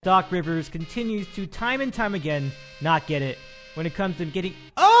Doc Rivers continues to time and time again not get it when it comes to getting.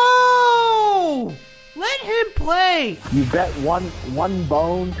 Oh! Let him play! You bet one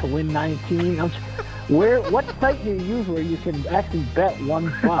bone to win 19. What site do you use where you can actually bet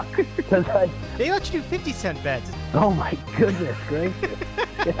 $1? They let you do 50-cent bets. Oh my goodness gracious.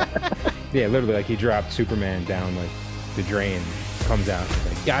 Yeah, literally, like he dropped Superman down like the drain, comes out,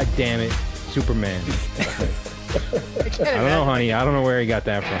 like, God damn it, Superman. I don't know, honey. I don't know where he got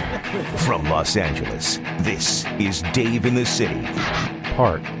that from. From Los Angeles, this is Dave in the City.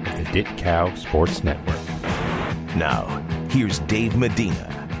 Part of the Dit Cow Sports Network. Now, here's Dave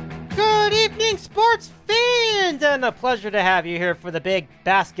Medina. Good evening, sports fans! And a pleasure to have you here for the big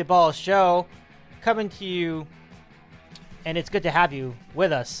basketball show. Coming to you, and it's good to have you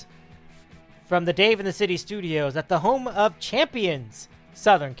with us from the Dave in the City studios at the home of champions,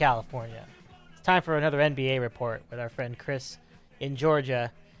 Southern California. Time for another NBA report with our friend Chris in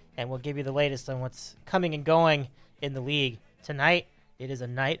Georgia, and we'll give you the latest on what's coming and going in the league. Tonight, it is a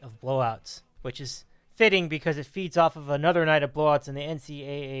night of blowouts, which is fitting because it feeds off of another night of blowouts in the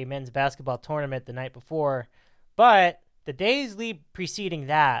NCAA men's basketball tournament the night before. But the days preceding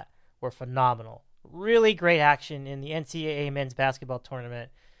that were phenomenal. Really great action in the NCAA men's basketball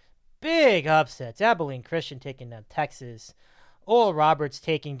tournament. Big upsets. Abilene Christian taking down Texas. Oral Roberts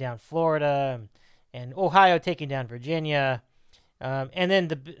taking down Florida, and Ohio taking down Virginia, and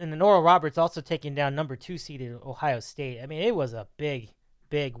then Oral Roberts also taking down number 2 seeded Ohio State. I mean, it was a big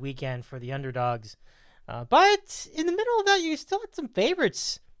weekend for the underdogs. But in the middle of that, you still had some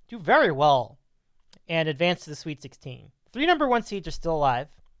favorites do very well and advance to the Sweet 16. 3 number 1 seeds are still alive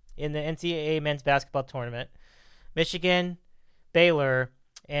in the NCAA men's basketball tournament: Michigan, Baylor,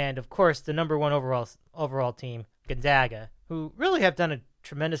 and of course the number 1 overall team, Gonzaga, who really have done a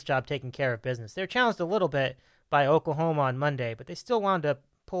tremendous job taking care of business. They were challenged a little bit by Oklahoma on Monday, but they still wound up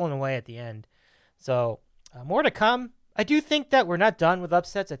pulling away at the end. So more to come. I do think that we're not done with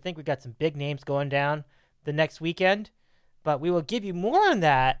upsets. I think we got some big names going down the next weekend, but we will give you more on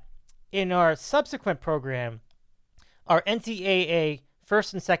that in our subsequent program, our NCAA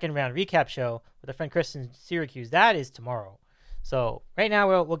first and second round recap show with our friend Chris in Syracuse. That is tomorrow. So right now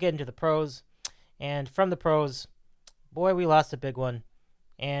we'll get into the pros, and from the pros, boy, we lost a big one,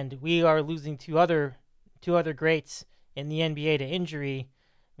 and we are losing two other greats in the NBA to injury.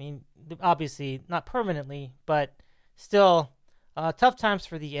 I mean, obviously not permanently, but still tough times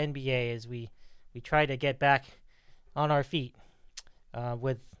for the NBA as we try to get back on our feet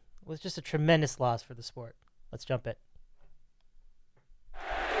with just a tremendous loss for the sport. Let's jump it.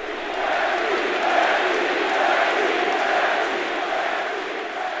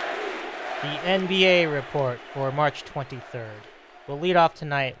 The NBA report for March 23rd. We'll lead off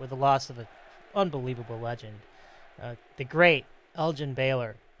tonight with the loss of an unbelievable legend, the great Elgin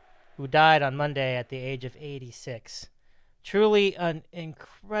Baylor, who died on Monday at the age of 86. Truly an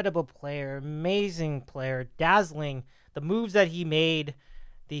incredible player, amazing player, dazzling. The moves that he made,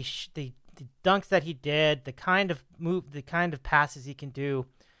 the dunks that he did, the kind of passes he can do.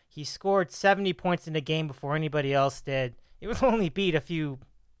 He scored 70 points in a game before anybody else did. It was only beat a few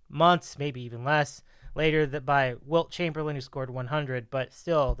months, maybe even less, later by Wilt Chamberlain, who scored 100. But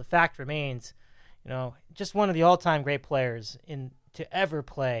still, the fact remains, just one of the all-time great players to ever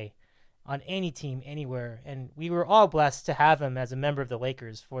play on any team anywhere. And we were all blessed to have him as a member of the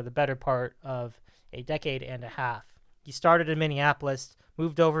Lakers for the better part of a decade and a half. He started in Minneapolis,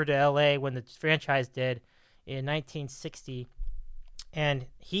 moved over to LA when the franchise did in 1960. And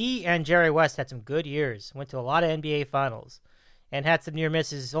he and Jerry West had some good years, went to a lot of NBA finals, and had some near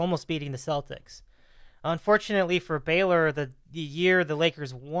misses, almost beating the Celtics. Unfortunately for Baylor, the year the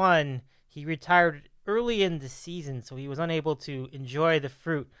Lakers won, he retired early in the season, so he was unable to enjoy the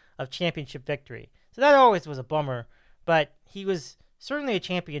fruit of championship victory. So that always was a bummer, but he was certainly a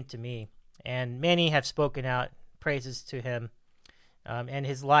champion to me, and many have spoken out praises to him and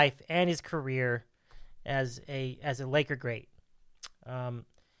his life and his career as a Laker great.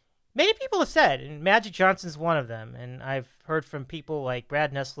 Many people have said, and Magic Johnson's one of them, and I've heard from people like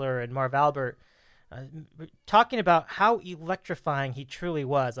Brad Nessler and Marv Albert talking about how electrifying he truly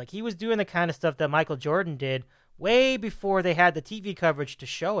was. Like, he was doing the kind of stuff that Michael Jordan did way before they had the TV coverage to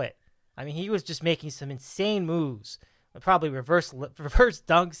show it. I mean, he was just making some insane moves, probably reverse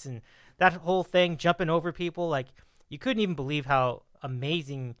dunks and that whole thing, jumping over people. Like, you couldn't even believe how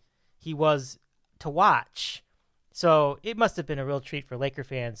amazing he was to watch. So it must have been a real treat for Laker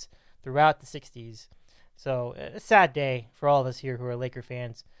fans throughout the 60s. So a sad day for all of us here who are Laker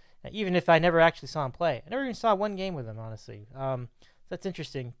fans, even if I never actually saw him play. I never even saw one game with him, honestly. That's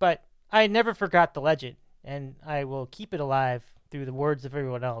interesting. But I never forgot the legend, and I will keep it alive through the words of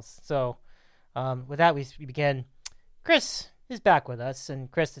everyone else. So with that, we begin. Chris is back with us, and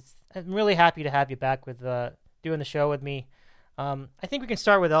Chris, I'm really happy to have you back with doing the show with me. I think we can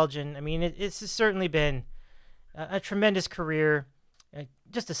start with Elgin. I mean, it's certainly been a tremendous career,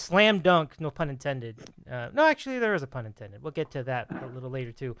 just a slam dunk, no pun intended. No, actually, there is a pun intended. We'll get to that a little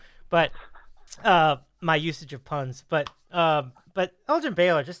later too. But my usage of puns. But Elgin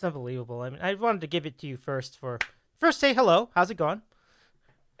Baylor, just unbelievable. I mean, I wanted to give it to you first. Say hello. How's it going?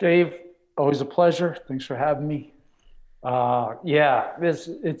 Dave, always a pleasure. Thanks for having me. Yeah,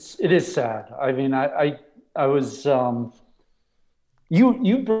 it is sad. I mean, I was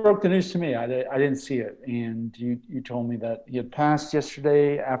you broke the news to me. I didn't see it, and you told me that he had passed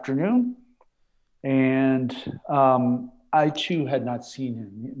yesterday afternoon, and I too had not seen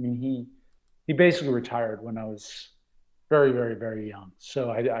him. I mean, he basically retired when I was very, very, very young,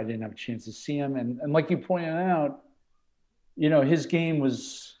 so I didn't have a chance to see him. And like you pointed out, his game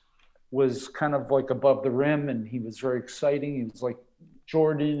was kind of like above the rim, and he was very exciting. He was like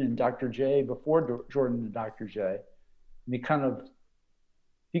Jordan and Dr. J before Jordan and Dr. J. And he kind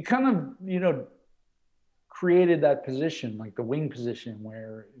of created that position, like the wing position,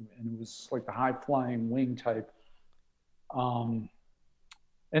 and it was like the high flying wing type. And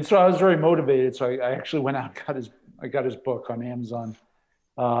so I was very motivated. So I actually went out and got his book on Amazon,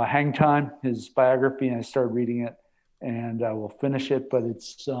 Hang Time, his biography, and I started reading it. And I will finish it, but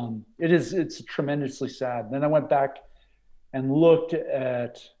it's tremendously sad. Then I went back and looked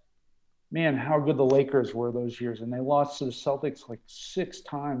at, man, how good the Lakers were those years, and they lost to the Celtics like 6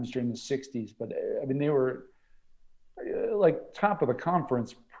 times during the '60s. But I mean, they were like top of the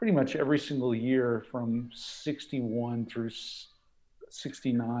conference pretty much every single year from '61 through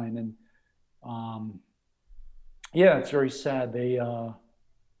 '69, and yeah, it's very sad. They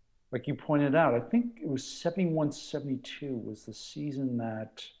like you pointed out, I think it was 71-72 was the season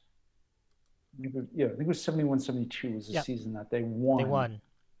that, I think it was 71-72 was the season that they won. They won.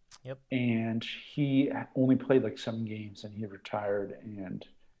 Yep. And he only played like 7 games and he retired. And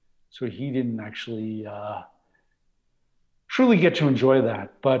so he didn't actually truly get to enjoy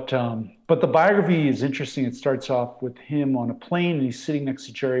that. But the biography is interesting. It starts off with him on a plane and he's sitting next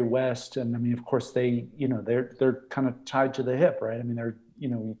to Jerry West. And I mean, of course they're kind of tied to the hip, right? I mean,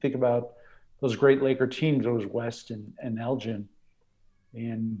 you think about those great Laker teams, those West and Elgin,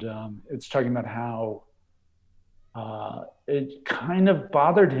 and it's talking about how it kind of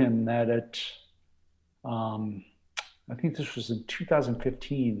bothered him that I think this was in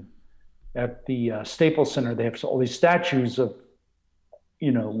 2015 at the Staples Center, they have all these statues of,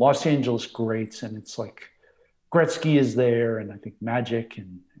 Los Angeles greats, and it's like Gretzky is there, and I think Magic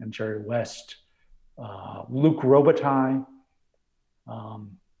and Jerry West, Luke Robitaille.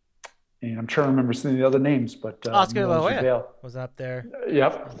 And I'm trying to remember some of the other names, but Oscar La Hoya was up there.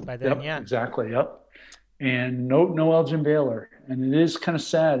 Yep. By then, yeah. Exactly. Yep. And no Elgin Baylor. And it is kind of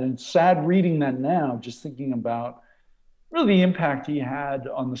sad. And it's sad reading that now, just thinking about really the impact he had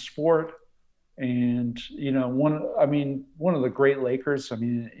on the sport. And, one of the great Lakers. I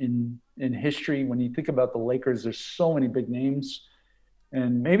mean, in history, when you think about the Lakers, there's so many big names.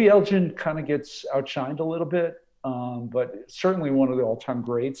 And maybe Elgin kind of gets outshined a little bit. But certainly one of the all-time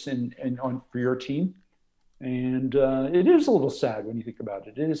greats for your team, and it is a little sad when you think about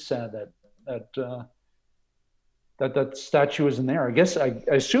it. It is sad that statue isn't there. I guess I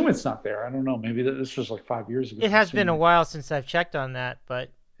assume it's not there. I don't know. Maybe this was like 5 years ago. It has been a while since I've checked on that,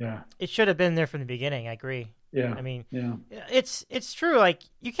 but yeah, it should have been there from the beginning. I agree. Yeah, I mean, yeah, it's true. Like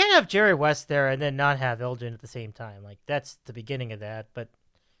you can't have Jerry West there and then not have Elgin at the same time. Like that's the beginning of that, but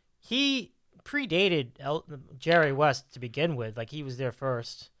he predated Jerry West to begin with. Like he was there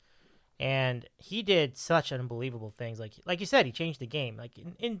first, and he did such unbelievable things. Like you said, he changed the game. Like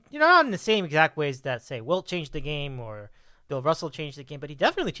in not in the same exact ways that say Wilt changed the game or Bill Russell changed the game, but he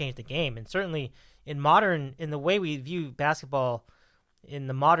definitely changed the game. And certainly in the way we view basketball in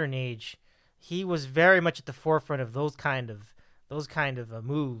the modern age, he was very much at the forefront of those kind of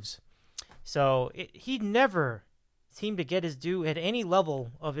moves. So he never seemed to get his due at any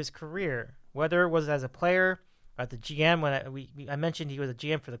level of his career. Whether it was as a player or at the GM, when I mentioned he was a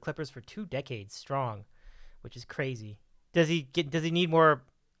GM for the Clippers for 2 decades strong, which is crazy. Does he need more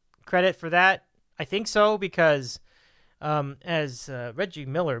credit for that? I think so, because as Reggie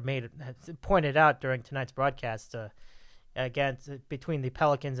Miller pointed out during tonight's broadcast between the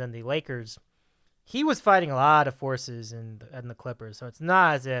Pelicans and the Lakers, he was fighting a lot of forces in the Clippers. So it's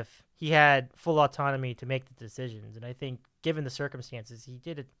not as if he had full autonomy to make the decisions. And I think given the circumstances, he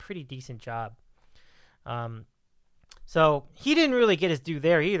did a pretty decent job. So he didn't really get his due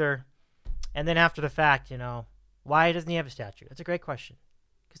there either. And then after the fact, Why doesn't he have a statue? That's a great question.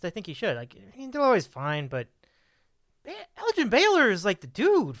 Because I think he should. Like, I mean, they're always fine, but Elgin Baylor is like the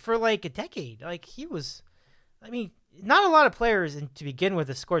dude for like a decade. Like, he was, I mean, not a lot of players to begin with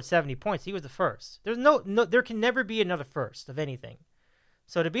have scored 70 points. He was the first. There's there can never be another first of anything.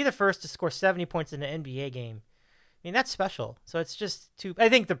 So to be the first to score 70 points in an NBA game, I mean, that's special. So it's just too. I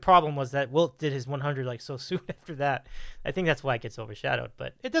think the problem was that Wilt did his 100 like so soon after that. I think that's why it gets overshadowed.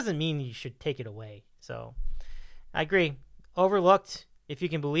 But it doesn't mean you should take it away. So I agree. Overlooked, if you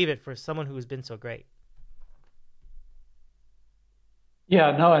can believe it, for someone who has been so great.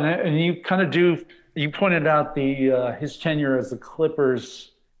 Yeah, no, and you kind of do. You pointed out his tenure as the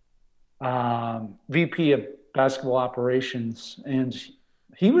Clippers VP of basketball operations, and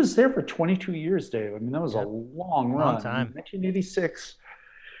he was there for 22 years, Dave. I mean, that was a long run. Long time. 1986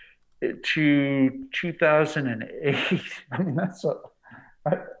 to 2008. I mean, that's a.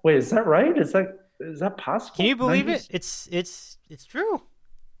 Wait, is that right? Is that possible? Can you believe it? It's true.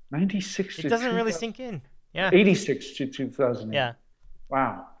 96. It doesn't really sink in. Yeah. 86 to 2008. Yeah.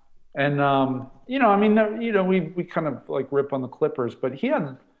 Wow. And I mean, we kind of like rip on the Clippers, but he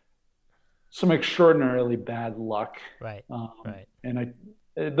had some extraordinarily bad luck. Right. Right. And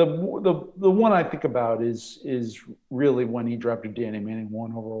the one I think about is really when he drafted Danny Manning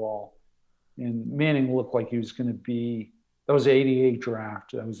 1 overall, and Manning looked like he was going to be. That was the '88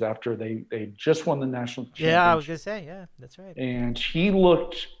 draft. That was after they just won the national championship. Yeah, I was going to say, yeah, that's right. And he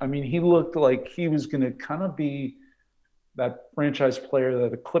looked like he was going to kind of be that franchise player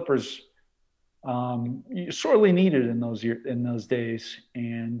that the Clippers sorely needed in those days.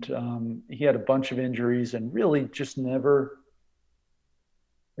 And he had a bunch of injuries and really just never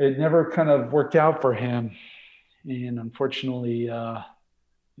kind of worked out for him. And unfortunately,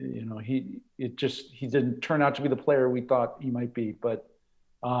 he didn't turn out to be the player we thought he might be. But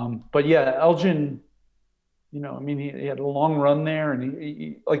yeah, Elgin, I mean, he had a long run there, and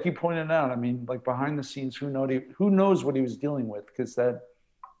he like you pointed out, I mean, like behind the scenes, who knows what he was dealing with, because that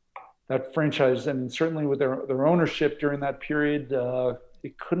franchise, and certainly with their ownership during that period,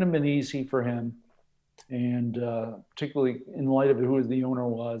 it couldn't have been easy for him, and particularly in light of who the owner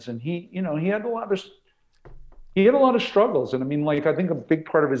was, and he had a lot of struggles, and I mean, like I think a big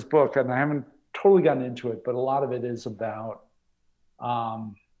part of his book, and I haven't totally gotten into it, but a lot of it is about.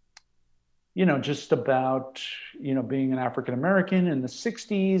 Just about, being an African American in the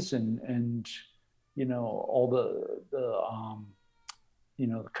 60s and all the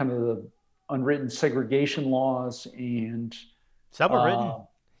kind of the unwritten segregation laws, and some were written.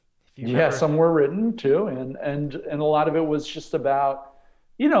 Yeah, some were written too. And a lot of it was just about,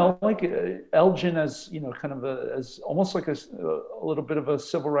 like Elgin as, kind of as almost like a little bit of a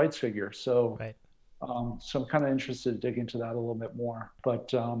civil rights figure. So, right. So I'm kind of interested to dig into that a little bit more,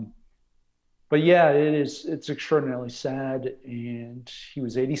 but yeah, it's extraordinarily sad, and he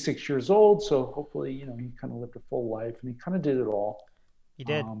was 86 years old. So hopefully, he kind of lived a full life, and he kind of did it all. He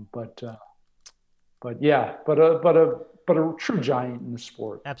did. But a true giant in the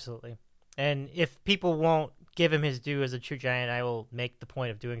sport. Absolutely. And if people won't give him his due as a true giant, I will make the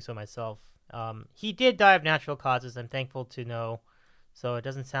point of doing so myself. He did die of natural causes, I'm thankful to know. So it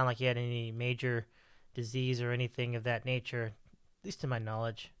doesn't sound like he had any major disease or anything of that nature, at least to my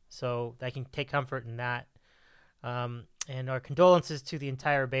knowledge. So I can take comfort in that. And our condolences to the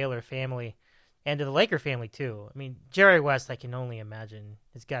entire Baylor family and to the Laker family, too. I mean, Jerry West, I can only imagine,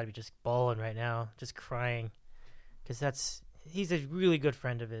 has got to be just bawling right now, just crying. Because he's a really good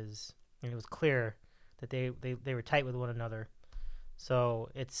friend of his. And it was clear that they were tight with one another. So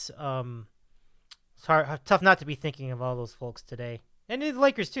it's tough not to be thinking of all those folks today. And the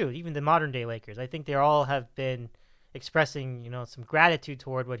Lakers, too, even the modern-day Lakers. I think they all have been expressing, some gratitude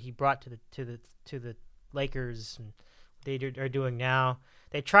toward what he brought to the Lakers and what they are doing now.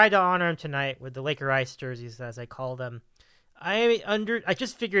 They tried to honor him tonight with the Laker Ice jerseys, as I call them. I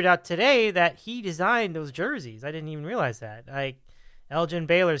just figured out today that he designed those jerseys. I didn't even realize that. Elgin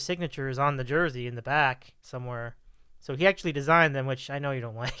Baylor's signature is on the jersey in the back somewhere. So he actually designed them, which I know you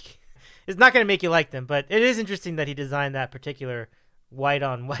don't like. It's not going to make you like them, but it is interesting that he designed that particular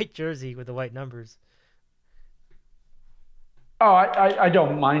white-on-white jersey with the white numbers. Oh, I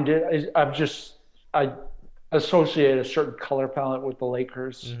don't mind it. I associate a certain color palette with the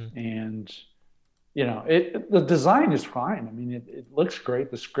Lakers, mm-hmm. and the design is fine. I mean, it looks great.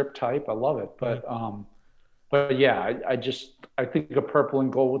 The script type, I love it. But yeah, I think of purple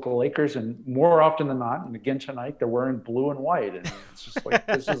and gold with the Lakers, and more often than not, and again tonight, they're wearing blue and white, and it's just like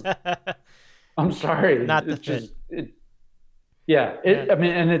this is. I'm sorry, not the fit. I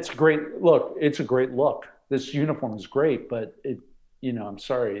mean, and it's great. Look, it's a great look. This uniform is great, but I'm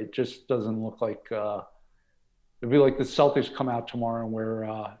sorry, it just doesn't look like It'd be like the Celtics come out tomorrow and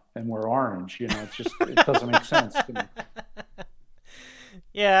wear orange. You know, it doesn't make sense to me.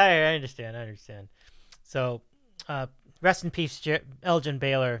 Yeah, I understand. So, rest in peace, Elgin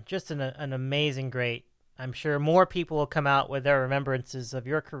Baylor. Just an amazing great. I'm sure more people will come out with their remembrances of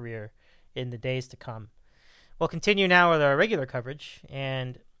your career in the days to come. We'll continue now with our regular coverage,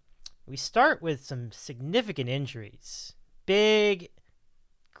 and we start with some significant injuries. Big,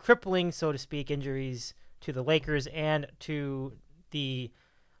 crippling, so to speak, injuries to the Lakers and to the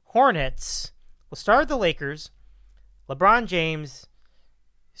Hornets. We'll start with the Lakers. LeBron James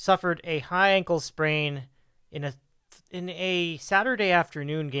suffered a high ankle sprain in a Saturday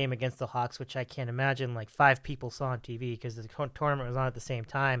afternoon game against the Hawks, which I can't imagine like 5 people saw on TV because the tournament was on at the same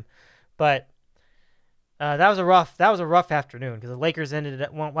time. But that was a rough afternoon because the Lakers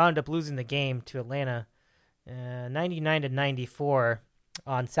wound up losing the game to Atlanta, 99-94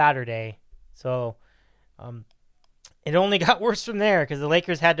 on Saturday. So it only got worse from there because the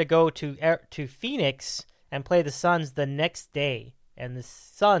Lakers had to go to Phoenix and play the Suns the next day, and the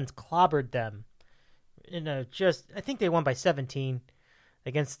Suns clobbered them. I think they won by 17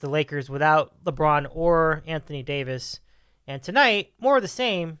 against the Lakers without LeBron or Anthony Davis. And tonight, more of the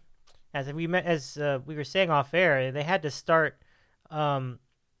same. As we were saying off air, they had to start Kakak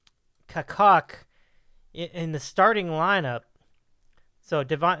in the starting lineup. So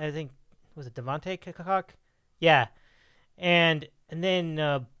I think was it Devontae Kakak? Yeah, and then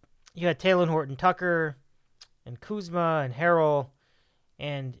you had Taylor Horton Tucker and Kuzma and Harrell,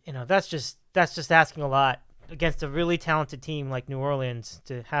 and that's just asking a lot against a really talented team like New Orleans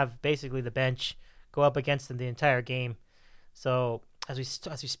to have basically the bench go up against them the entire game. So as we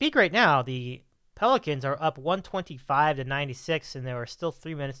speak right now, the Pelicans are up 125-96, and there are still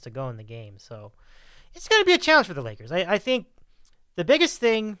 3 minutes to go in the game. So it's going to be a challenge for the Lakers. I think the biggest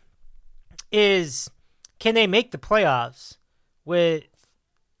thing is, can they make the playoffs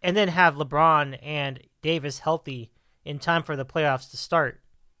and then have LeBron and Davis healthy in time for the playoffs to start,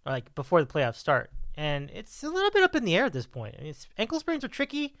 like before the playoffs start? And it's a little bit up in the air at this point. I mean, ankle sprains are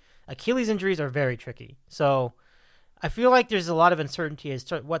tricky. Achilles injuries are very tricky. So I feel like there's a lot of uncertainty as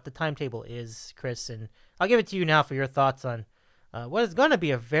to what the timetable is, Chris. And I'll give it to you now for your thoughts on what is going to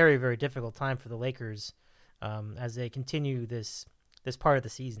be a very, very difficult time for the Lakers as they continue this part of the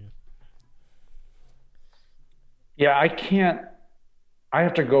season. Yeah, I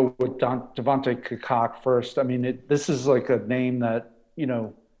have to go with Devontae Kakak first. I mean, this is like a name that,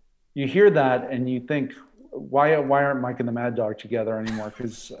 you hear that and you think, why aren't Mike and the Mad Dog together anymore?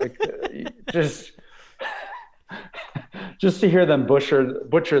 Because just to hear them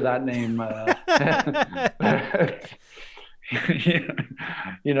butcher that name,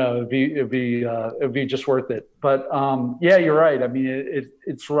 it'd be just worth it. But yeah, you're right. I mean,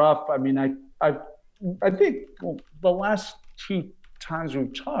 it's rough. I mean, I think the last 2 times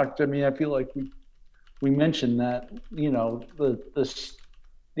we've talked, I mean, I feel like we mentioned that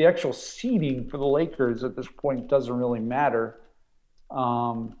the actual seeding for the Lakers at this point doesn't really matter,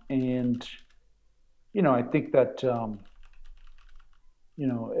 and I think that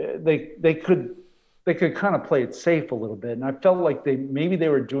they could kind of play it safe a little bit, and I felt like they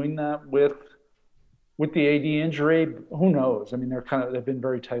were doing that with the AD injury. Who knows? I mean, they've been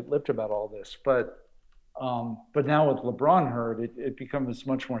very tight-lipped about all this, but now with LeBron hurt, it becomes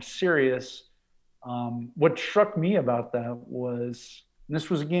much more serious. What struck me about that was, and this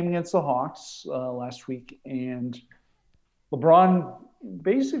was a game against the Hawks last week, and LeBron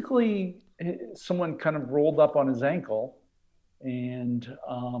basically, someone kind of rolled up on his ankle, and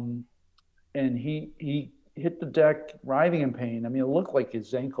he hit the deck writhing in pain. I mean, it looked like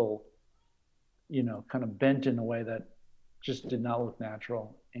his ankle, kind of bent in a way that just did not look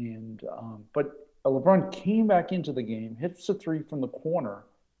natural. And but LeBron came back into the game, hits a 3 from the corner,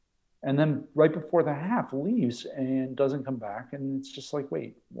 and then right before the half leaves and doesn't come back. And it's just like,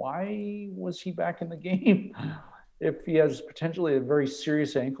 wait, why was he back in the game if he has potentially a very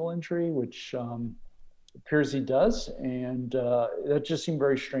serious ankle injury, which appears he does? And that just seemed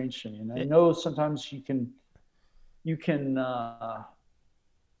very strange to me. And I know sometimes you can the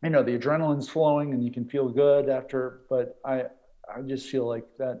adrenaline's flowing and you can feel good after, but I just feel like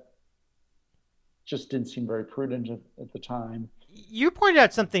that just didn't seem very prudent at the time. You pointed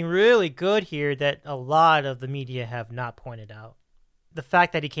out something really good here that a lot of the media have not pointed out. The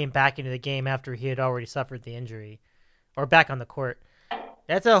fact that he came back into the game after he had already suffered the injury, or back on the court.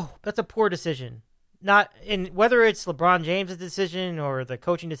 That's a poor decision. Not in whether it's LeBron James' decision or the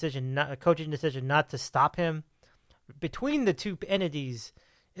coaching decision not to stop him. Between the two entities,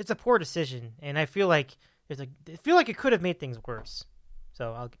 it's a poor decision, and I feel like it could have made things worse.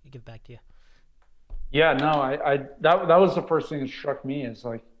 So I'll give it back to you. Yeah, no, that was the first thing that struck me is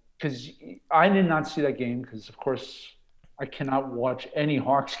like, because I did not see that game because, of course, I cannot watch any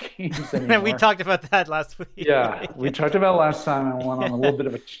Hawks games anymore. We talked about that last week. Yeah, we talked about it last time. I went on a little bit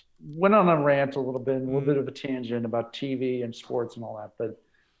of a rant, a little bit of a tangent about TV and sports and all that.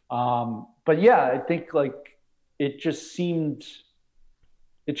 But yeah, I think like it just seemed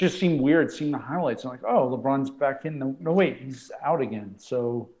weird seeing the highlights. I'm like, oh, LeBron's back in. No, wait, he's out again.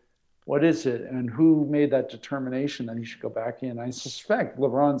 So what is it? And who made that determination that he should go back in? I suspect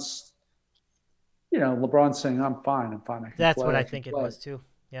LeBron's saying, I'm fine. That's what I think it was too.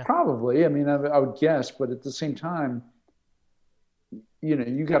 Yeah. Probably. I mean, I would guess, but at the same time,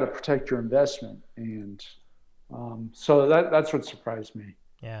 you got to protect your investment. And so that's what surprised me.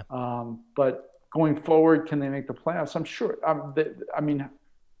 Yeah. But going forward, can they make the playoffs? I'm sure.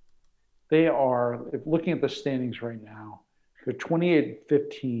 They are, if looking at the standings right now, they're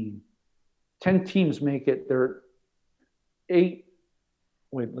 28-15. 10 teams make it. They're 8.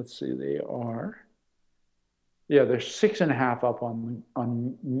 Wait, let's see. They're 6.5 up on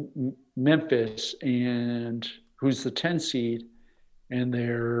Memphis, and who's the 10 seed, and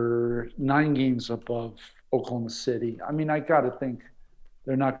they're 9 games above Oklahoma City. I mean, I got to think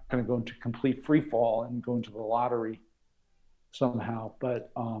they're not going to go into complete free fall and go into the lottery somehow.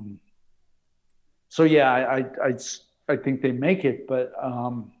 But so yeah, I think they make it, but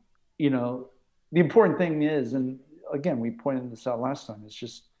the important thing is, and again, we pointed this out last time, is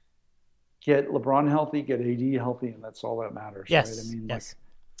just get LeBron healthy, get AD healthy, and that's all that matters. Yes. Right? I mean, yes.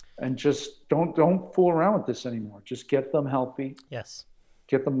 And just don't fool around with this anymore. Just get them healthy. Yes.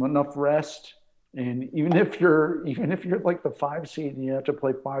 Get them enough rest. And even if you're like the 5 seed and you have to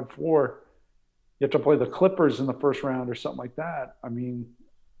play 5-4, you have to play the Clippers in the first round or something like that. I mean,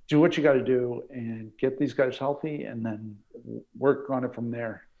 do what you got to do and get these guys healthy, and then work on it from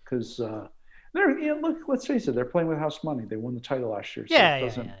there. Because look, let's face it, they're playing with house money. They won the title last year. So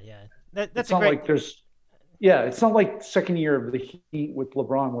yeah. That's it's not like it's not like second year of the Heat with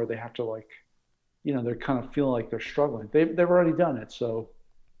LeBron where they have to they're kind of feeling like they're struggling. They've already done it. So,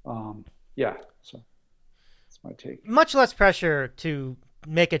 so that's my take. Much less pressure to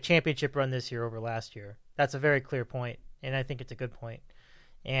make a championship run this year over last year. That's a very clear point, and I think it's a good point.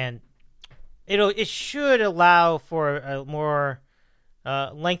 And it should allow for a more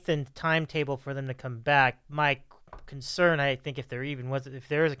lengthened timetable for them to come back. My concern, I think, if there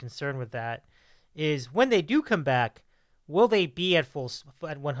is a concern with that, is when they do come back, will they be at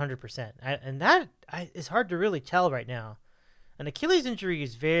 100%? And that is hard to really tell right now. An Achilles injury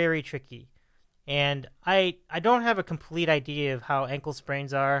is very tricky, and I don't have a complete idea of how ankle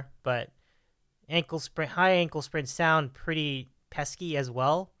sprains are, but high ankle sprains sound pretty pesky as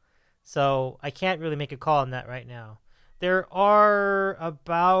well, so I can't really make a call on that right now. There are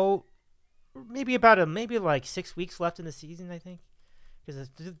maybe like 6 weeks left in the season, I think. Because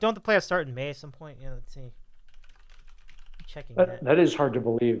don't the playoffs start in May at some point? Yeah, let's see. I'm checking that is hard to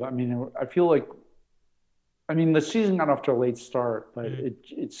believe. I mean, I feel like, the season got off to a late start, but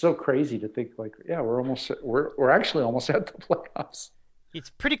it's so crazy to think we're actually almost at the playoffs. It's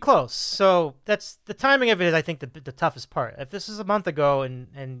pretty close. So that's the timing of it is, I think, the toughest part. If this is a month ago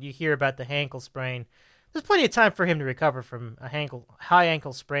and you hear about the ankle sprain, there's plenty of time for him to recover from a high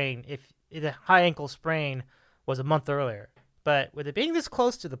ankle sprain if the high ankle sprain was a month earlier. But with it being this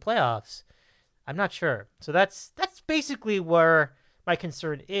close to the playoffs, I'm not sure. So that's basically where my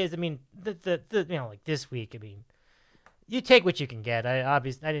concern is. I mean, like this week, you take what you can get. I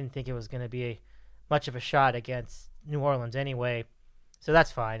didn't think it was going to be much of a shot against New Orleans anyway. So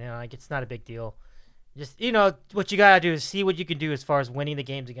that's fine. It's not a big deal. Just, what you got to do is see what you can do as far as winning the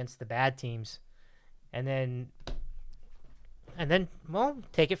games against the bad teams. And then, well,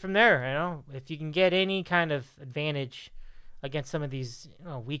 take it from there. If you can get any kind of advantage against some of these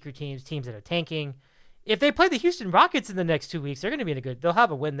weaker teams that are tanking. If they play the Houston Rockets in the next 2 weeks, they're going to be they'll have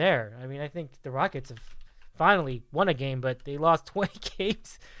a win there. I think the Rockets have finally won a game, but they lost 20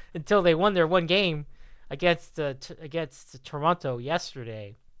 games until they won their one game against Toronto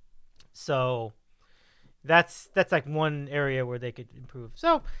yesterday. So that's like one area where they could improve.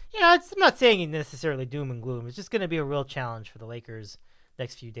 So, I'm not saying necessarily doom and gloom. It's just going to be a real challenge for the Lakers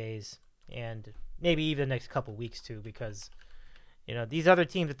next few days and maybe even the next couple weeks too, because these other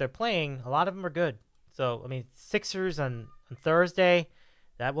teams that they're playing, a lot of them are good. So, Sixers on Thursday,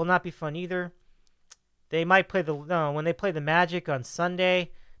 that will not be fun either. They might play when they play the Magic on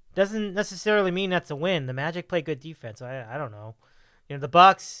Sunday, doesn't necessarily mean that's a win. The Magic play good defense. I don't know. The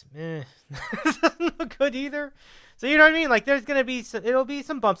Bucks, doesn't look good either. So you know what I mean? Like there's gonna be it'll be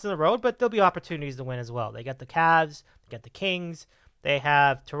some bumps in the road, but there'll be opportunities to win as well. They got the Cavs, they got the Kings, they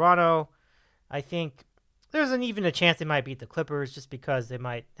have Toronto. I think there's even a chance they might beat the Clippers just because they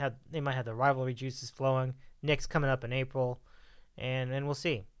might have the rivalry juices flowing. Knicks coming up in April, and we'll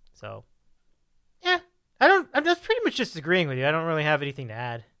see. So, yeah, I'm just pretty much just agreeing with you. I don't really have anything to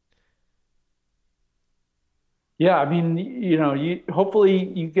add. Yeah, I mean,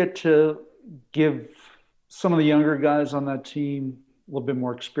 hopefully you get to give some of the younger guys on that team a little bit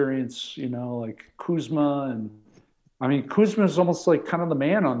more experience, like Kuzma. And I mean, Kuzma is almost like kind of the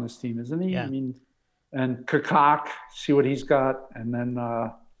man on this team, isn't he? Yeah. I mean, and Kakak, see what he's got. And then,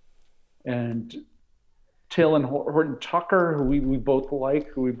 and Taylor Horton Tucker, who we both like,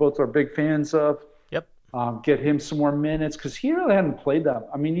 who we both are big fans of. Yep. Get him some more minutes because he really hadn't played that.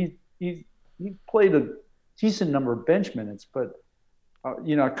 I mean, he played a decent number of bench minutes, but I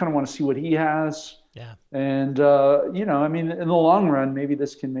kind of want to see what he has. Yeah. And I mean, in the long run, maybe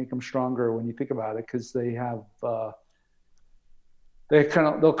this can make them stronger when you think about it, because they have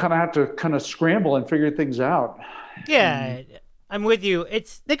they'll kind of have to kind of scramble and figure things out. Yeah, I'm with you.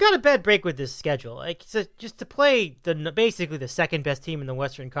 They got a bad break with this schedule. Like, so just to play basically the second best team in the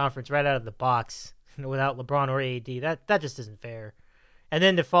Western Conference right out of the box without LeBron or AD, that just isn't fair. And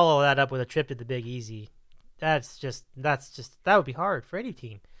then to follow that up with a trip to the Big Easy, that would be hard for any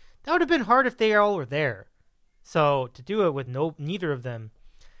team. That would have been hard if they all were there. So to do it with neither of them,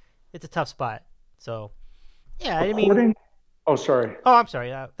 it's a tough spot. So yeah, I mean. Oh, sorry. Oh, I'm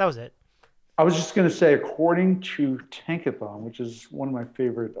sorry. That was it. I was just going to say, according to Tankathon, which is one of my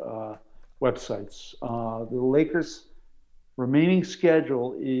favorite websites, the Lakers' remaining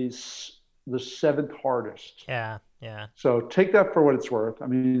schedule is the 7th hardest. Yeah. So take that for what it's worth. I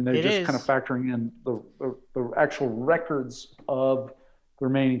mean, they're just kind of factoring in the actual records of the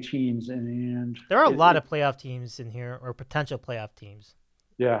remaining teams. And there are a lot of playoff teams in here, or potential playoff teams.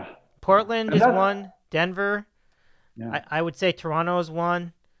 Yeah. Portland is one. Denver. Yeah. I would say Toronto is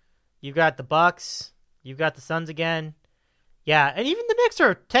one. You've got the Bucks. You've got the Suns again. Yeah, and even the Knicks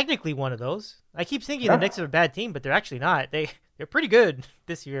are technically one of those. I keep thinking the Knicks are a bad team, but they're actually not. They're pretty good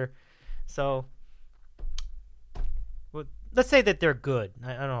this year. So let's say that they're good.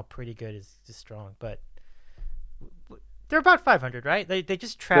 I don't know, pretty good is strong, but they're about 500, right? They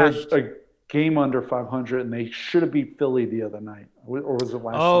just trashed. They're a game under 500, and they should have beat Philly the other night. Or was it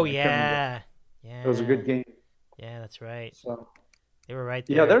last night? Oh, yeah. It was a good game. Yeah, that's right. So they were right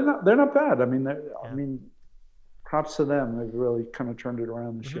there. Yeah, they're not bad. I mean, props to them. They've really kind of turned it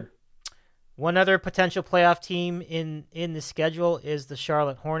around this year. One other potential playoff team in the schedule is the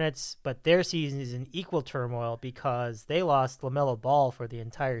Charlotte Hornets, but their season is in equal turmoil because they lost LaMelo Ball for the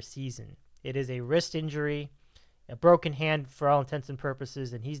entire season. It is a wrist injury, a broken hand for all intents and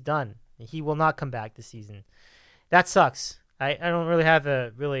purposes, and he's done. He will not come back this season. That sucks. I don't have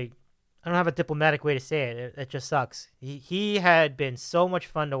a diplomatic way to say it. It just sucks. He had been so much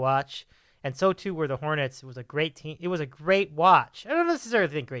fun to watch, and so too were the Hornets. It was a great team. It was a great watch. I don't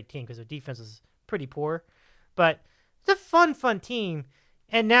necessarily think great team because their defense was pretty poor, but it's a fun team.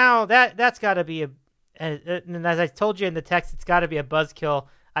 And now that's got to be and as I told you in the text, it's got to be a buzzkill.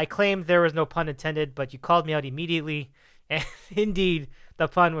 I claimed there was no pun intended, but you called me out immediately, and indeed, the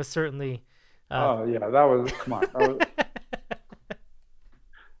pun was certainly. That was come on.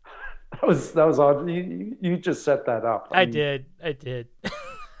 That was odd. You just set that up. I did. It's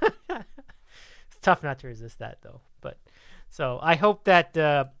tough not to resist that, though. But so I hope that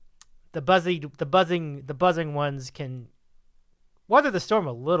the buzzing ones can weather the storm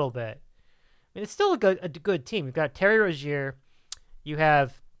a little bit. I mean, it's still a good team. You've got Terry Rozier, you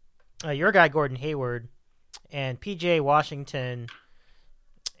have your guy Gordon Hayward, and PJ Washington,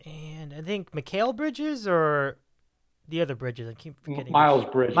 and I think Mikal Bridges or the other Bridges. I keep forgetting. Miles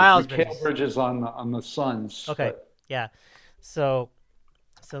Bridges. Mikal Bridges on the Suns. Okay, but. yeah. So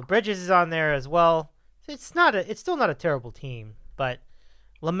Bridges is on there as well. It's still not a terrible team, but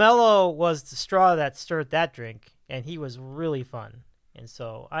LaMelo was the straw that stirred that drink, and he was really fun. And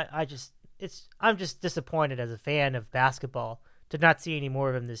so I'm just disappointed as a fan of basketball to not see any more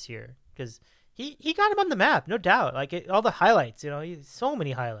of him this year, because he got him on the map, no doubt. Like all the highlights, so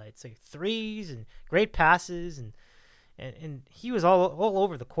many highlights, like threes and great passes, and he was all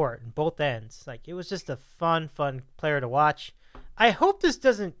over the court in both ends. Like, it was just a fun player to watch. I hope this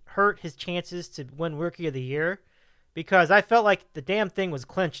doesn't hurt his chances to win Rookie of the Year, because I felt like the damn thing was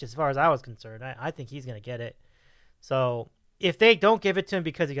clinched as far as I was concerned. I think he's going to get it. So if they don't give it to him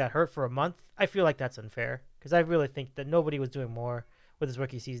because he got hurt for a month, I feel like that's unfair, because I really think that nobody was doing more with his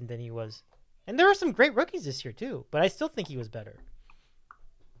rookie season than he was. And there are some great rookies this year too, but I still think he was better.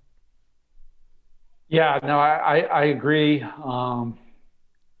 Yeah, no, I agree. I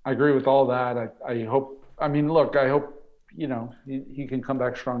agree with all that. I hope. I mean, look, I hope he can come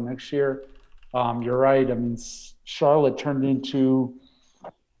back strong next year. You're right. I mean, Charlotte turned into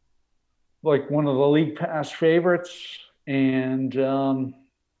like one of the league pass favorites, and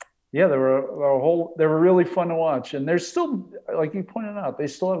yeah, they were really fun to watch. And they're still, like you pointed out, they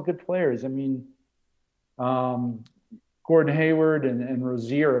still have good players. I mean, um, Gordon Hayward and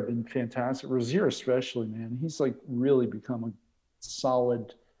Rozier have been fantastic. Rozier especially, man, he's like really become a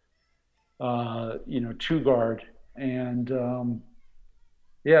solid, two guard. And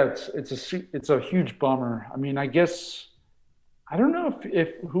yeah, it's a huge bummer. I mean, I guess I don't know if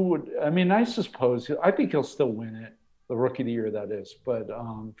who would. I mean, I suppose I think he'll still win it, the Rookie of the Year, that is. But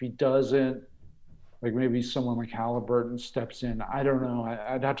if he doesn't, like maybe someone like Halliburton steps in. I don't know.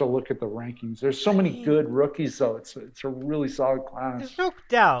 I'd have to look at the rankings. There's so many good rookies, though. It's a really solid class. There's no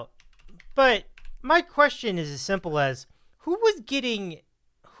doubt. But my question is as simple as who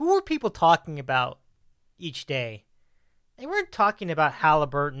were people talking about each day? They weren't talking about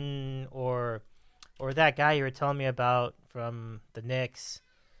Halliburton or that guy you were telling me about from the Knicks.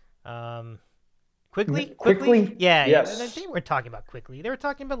 Quickly? Yeah, yes. Yeah. They weren't talking about Quickly. They were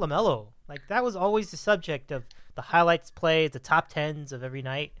talking about LaMelo. Like, that was always the subject of the highlights plays, the top tens of every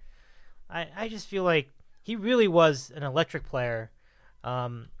night. I just feel like he really was an electric player.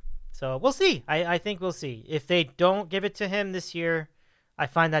 So we'll see. I think we'll see. If they don't give it to him this year, I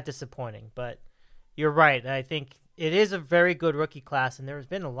find that disappointing. But you're right. I think it is a very good rookie class, and there's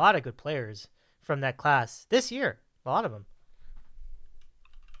been a lot of good players from that class this year. A lot of them.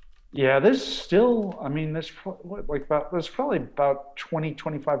 Yeah, there's still, I mean, there's probably about 20,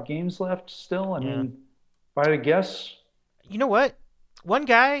 25 games left still. I mean, if I had to guess. You know what? One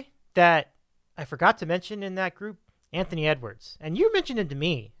guy that I forgot to mention in that group, Anthony Edwards. And you mentioned him to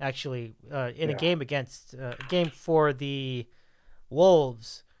me, actually, in a game for the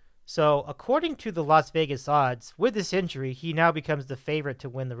Wolves. So according to the Las Vegas odds, with this injury, he now becomes the favorite to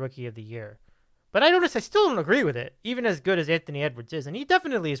win the Rookie of the Year. But I still don't agree with it, even as good as Anthony Edwards is. And he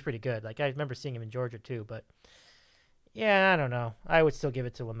definitely is pretty good. Like, I remember seeing him in Georgia, too. But, yeah, I don't know. I would still give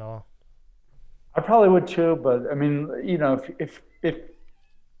it to LaMelo. I probably would, too. But, I mean, if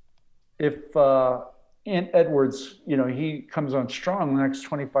Ant Edwards, he comes on strong the next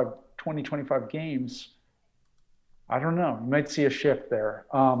 25 games, I don't know. You might see a shift there.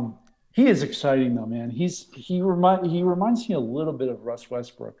 He is exciting, though, man. He reminds me a little bit of Russ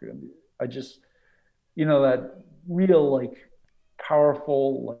Westbrook. I just... that real, like,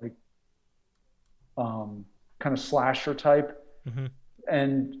 powerful, like, kind of slasher type. Mm-hmm.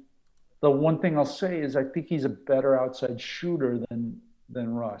 And the one thing I'll say is I think he's a better outside shooter than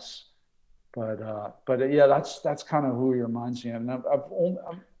Russ. But yeah, that's kind of who he reminds me of. And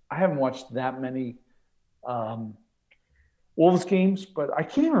I haven't watched that many Wolves games, but I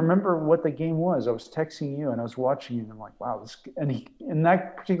can't even remember what the game was. I was texting you and I was watching it and I'm like, wow, in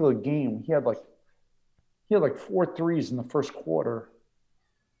that particular game, he had like 4 threes in the first quarter.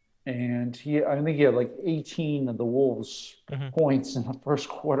 And I think he had like 18 of the Wolves points in the first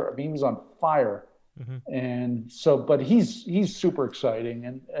quarter. I mean, he was on fire. Mm-hmm. And so, but he's super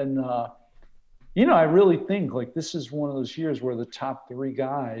exciting. And I really think like this is one of those years where the top 3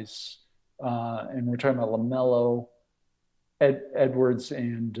 guys, and we're talking about LaMelo, Edwards,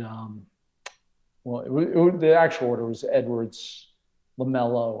 and the actual order was Edwards,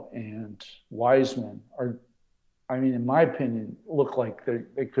 LaMelo, and Wiseman are, I mean, in my opinion, look like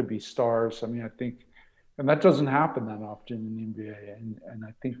they could be stars. I mean, I think, and that doesn't happen that often in the NBA. And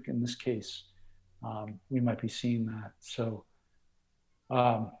I think in this case, we might be seeing that. So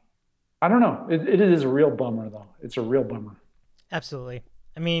I don't know. It is a real bummer, though. It's a real bummer. Absolutely.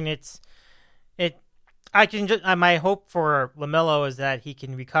 I mean, my hope for LaMelo is that he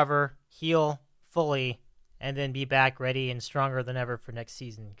can recover, heal fully, and then be back ready and stronger than ever for next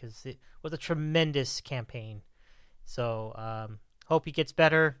season, because it was a tremendous campaign. So hope he gets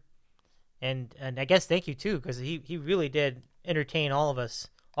better, and I guess thank you too, because he really did entertain all of us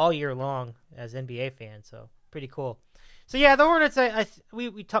all year long as NBA fans. So pretty cool. So yeah, the Hornets, we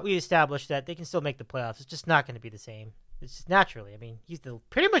established that they can still make the playoffs. It's just not going to be the same. It's just naturally. I mean, he's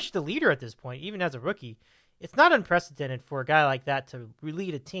pretty much the leader at this point, even as a rookie. It's not unprecedented for a guy like that to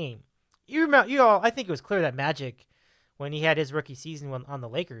lead a team. I think it was clear that Magic, when he had his rookie season on the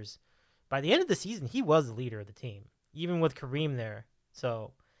Lakers, by the end of the season, he was the leader of the team, even with Kareem there.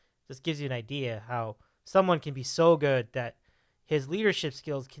 So just gives you an idea how someone can be so good that his leadership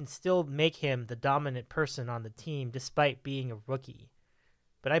skills can still make him the dominant person on the team despite being a rookie.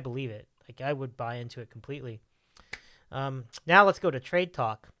 But I believe it. Like, I would buy into it completely. Now let's go to trade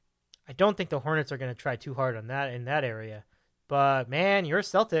talk. I don't think the Hornets are going to try too hard on that in that area. But, man, your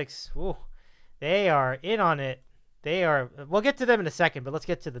Celtics, they are in on it. We'll get to them in a second, but let's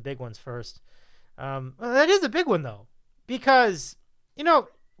get to the big ones first. Well, that is a big one, though, because, we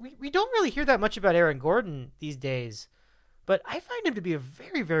don't really hear that much about Aaron Gordon these days, but I find him to be a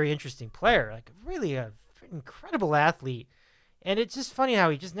very, very interesting player, like really an incredible athlete. And it's just funny how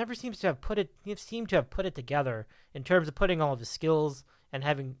he just never seems to have put it together in terms of putting all of his skills and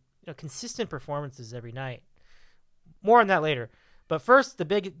having consistent performances every night. More on that later. But first, the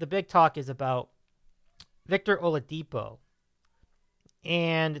big talk is about Victor Oladipo.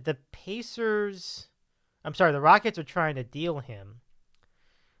 And the Rockets are trying to deal him.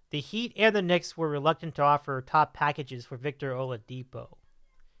 The Heat and the Knicks were reluctant to offer top packages for Victor Oladipo.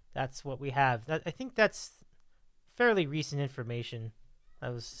 That's what we have. I think that's fairly recent information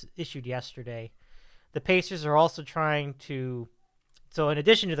that was issued yesterday. The Pacers are also trying to... So in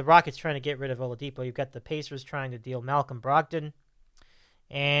addition to the Rockets trying to get rid of Oladipo, you've got the Pacers trying to deal Malcolm Brogdon.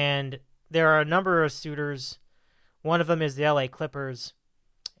 And there are a number of suitors. One of them is the LA Clippers.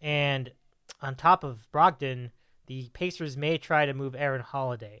 And on top of Brogdon, the Pacers may try to move Aaron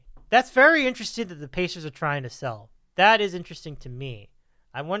Holiday. That's very interesting that the Pacers are trying to sell. That is interesting to me.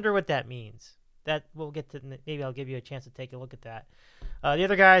 I wonder what that means. That we'll get to. Maybe I'll give you a chance to take a look at that. The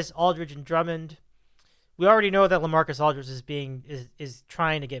other guys, Aldridge and Drummond. We already know that LaMarcus Aldridge is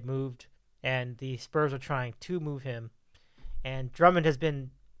trying to get moved, and the Spurs are trying to move him. And Drummond has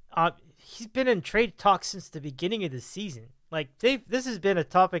been he's been in trade talks since the beginning of the season. Like this has been a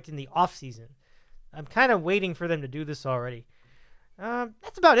topic in the off season. I'm kind of waiting for them to do this already.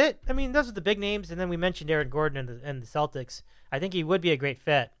 That's about it. I mean, those are the big names, and then we mentioned Aaron Gordon and the Celtics. I think he would be a great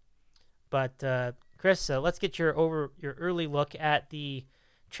fit. But Chris, let's get your early look at the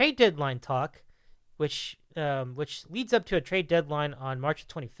trade deadline talk, which leads up to a trade deadline on March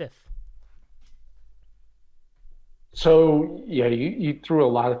 25th. So yeah, you threw a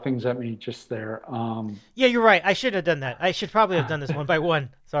lot of things at me just there. Yeah, you're right. I should have done that. I should probably have done this one by one.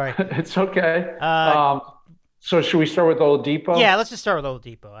 Sorry. It's okay. So should we start with Oladipo? Yeah, let's just start with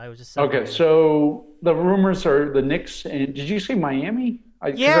Oladipo. I was just okay. So the rumors are the Knicks, and did you say Miami?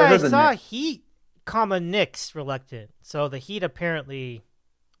 I saw Heat, Knicks reluctant. So the Heat apparently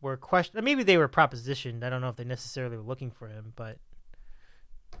were questioned. Maybe they were propositioned. I don't know if they necessarily were looking for him, but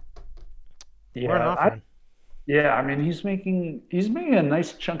I mean, he's making a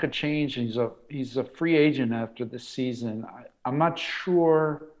nice chunk of change, and he's a free agent after this season. I'm not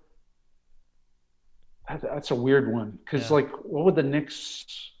sure. That's a weird one because, what would the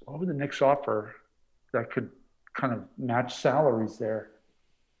Knicks offer that could kind of match salaries there?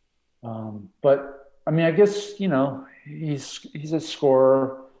 But I mean, I guess he's a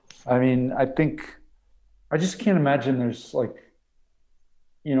scorer. I mean, I just can't imagine there's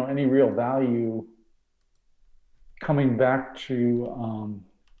any real value coming back to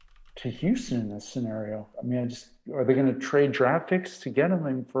Houston in this scenario. I mean, are they going to trade draft picks to get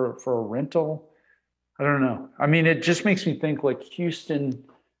him for a rental? I don't know. I mean, it just makes me think Houston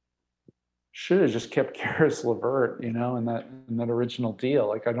should have just kept Karis LeVert, in that original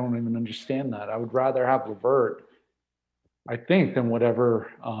deal. I don't even understand that. I would rather have LeVert, I think, than whatever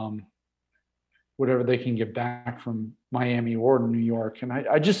they can get back from Miami or New York. And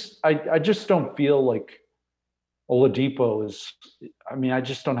I just don't feel like Oladipo is. I mean, I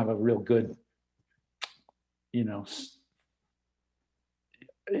just don't have a real good,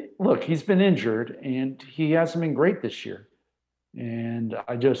 Look, he's been injured and he hasn't been great this year. And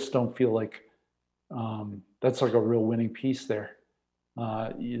I just don't feel like that's a real winning piece there.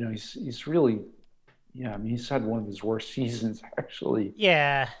 He's really, I mean, he's had one of his worst seasons, actually.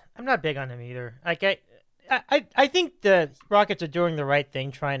 Yeah, I'm not big on him either. I think the Rockets are doing the right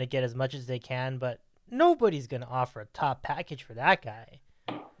thing, trying to get as much as they can, but nobody's going to offer a top package for that guy.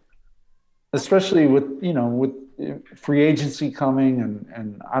 Especially with free agency coming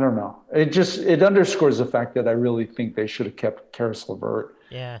and I don't know. It underscores the fact that I really think they should have kept Karis LeVert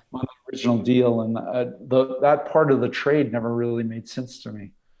on the original deal, and that part of the trade never really made sense to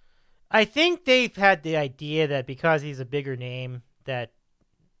me. I think they've had the idea that because he's a bigger name that,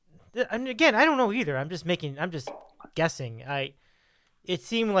 and again, I don't know either. I'm just guessing. It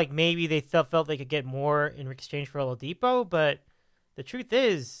seemed like maybe they felt they could get more in exchange for Oladipo, but the truth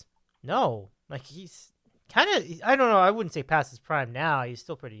is, no. He's kind of, I don't know, I wouldn't say past his prime now. He's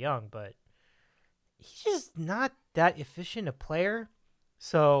still pretty young, but he's just not that efficient a player.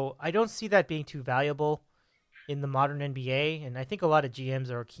 So I don't see that being too valuable in the modern NBA, and I think a lot of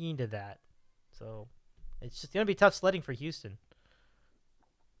GMs are keen to that. So it's just going to be tough sledding for Houston.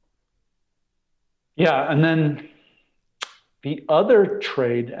 Yeah, and then the other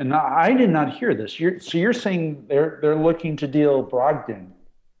trade, and I did not hear this. You're saying they're looking to deal Brogdon.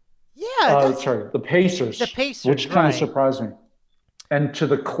 Yeah. The Pacers. The Pacers, which kind of surprised me. And to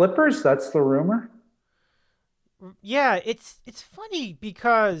the Clippers, that's the rumor? Yeah, it's funny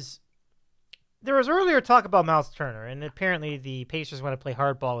because there was earlier talk about Miles Turner, and apparently the Pacers want to play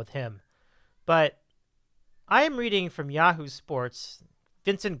hardball with him. But I am reading from Yahoo Sports.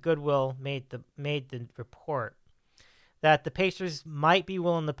 Vincent Goodwill made the report that the Pacers might be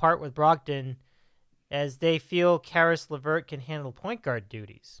willing to part with Brogdon as they feel Karis LeVert can handle point guard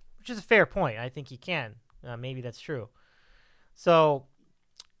duties, which is a fair point. I think he can. Maybe that's true. So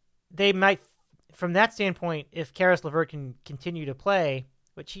they might, from that standpoint, if Karis LeVert can continue to play,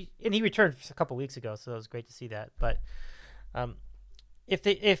 which he returned a couple weeks ago, so it was great to see that. But if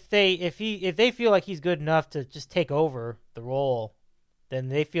they feel like he's good enough to just take over the role, then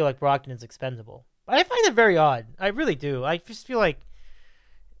they feel like Brogdon is expendable. But I find it very odd. I really do. I just feel like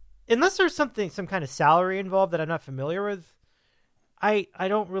unless there's some kind of salary involved that I'm not familiar with, I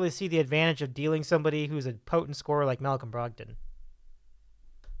don't really see the advantage of dealing somebody who's a potent scorer like Malcolm Brogdon.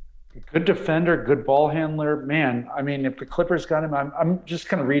 Good defender, good ball handler. Man, I mean, if the Clippers got him, I'm just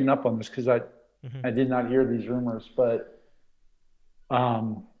kind of reading up on this because I did not hear these rumors. But,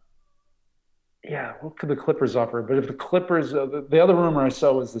 yeah, what could the Clippers offer? But if the Clippers, the other rumor I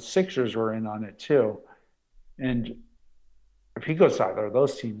saw was the Sixers were in on it too. And if he goes to either of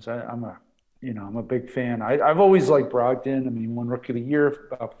those teams, I'm a big fan. I've always liked Brogdon. I mean, he won Rookie of the Year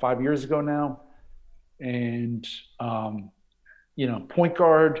about 5 years ago now. And, point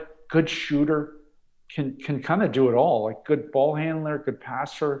guard, good shooter, can kind of do it all. Like good ball handler, good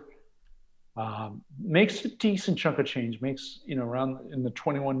passer, makes a decent chunk of change. Makes around in the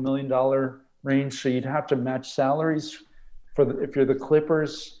 $21 million range. So you'd have to match salaries if you're the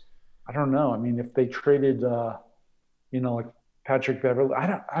Clippers. I don't know. I mean, if they traded, like Patrick Beverley,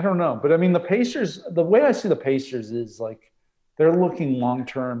 I don't know. But I mean, the Pacers. The way I see the Pacers is like they're looking long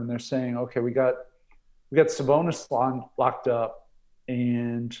term, and they're saying, okay, we got Sabonis locked up,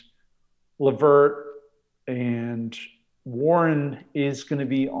 and LeVert and Warren is going to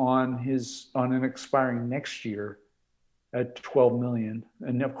be on an expiring next year at $12 million,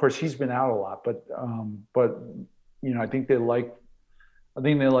 and of course he's been out a lot. But I think they like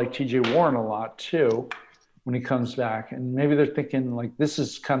T.J. Warren a lot too when he comes back, and maybe they're thinking like these are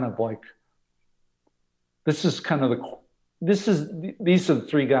the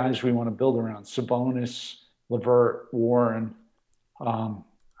three guys we want to build around: Sabonis, LeVert, Warren.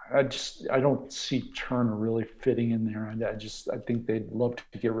 I don't see Turner really fitting in there. I think they'd love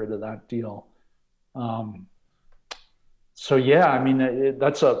to get rid of that deal. So yeah, I mean I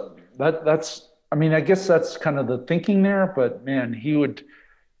guess that's kind of the thinking there. But man, he would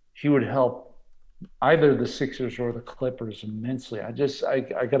help either the Sixers or the Clippers immensely.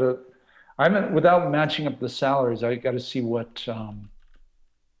 Without matching up the salaries, I got to see what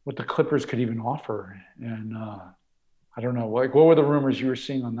the Clippers could even offer. And I don't know. Like, what were the rumors you were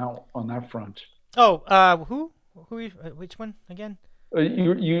seeing on that front? Oh, which one again?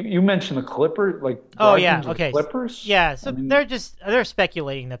 You mentioned the Clippers, like okay, Clippers. Yeah, so they're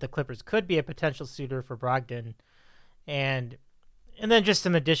speculating that the Clippers could be a potential suitor for Brogdon, and then just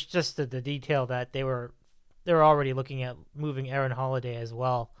some addition, just the detail that they were already looking at moving Aaron Holiday as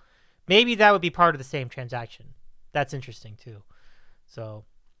well. Maybe that would be part of the same transaction. That's interesting too. So.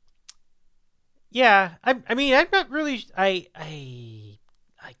 Yeah, I mean, I'm not really. I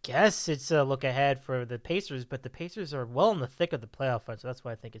guess it's a look ahead for the Pacers, but the Pacers are well in the thick of the playoff run, so that's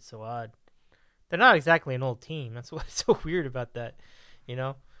why I think it's so odd. They're not exactly an old team. That's what's so weird about that,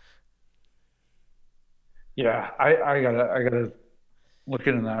 Yeah, I gotta look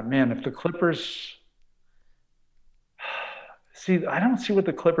into that, man. If the Clippers see, I don't see what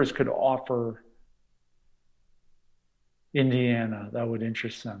the Clippers could offer Indiana that would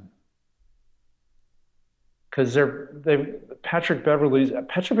interest them. Because Patrick Beverley's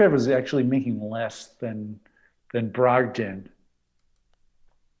actually making less than Brogdon.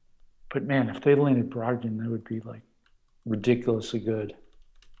 But man, if they landed Brogdon, that would be like ridiculously good.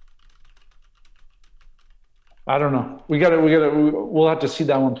 I don't know. We'll have to see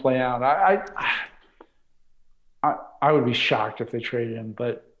that one play out. I would be shocked if they traded him,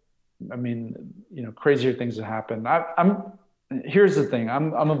 but I mean, crazier things have happened. Here's the thing.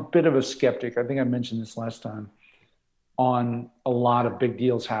 I'm a bit of a skeptic. I think I mentioned this last time on a lot of big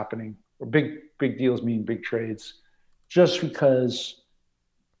deals happening, or big deals mean big trades, just because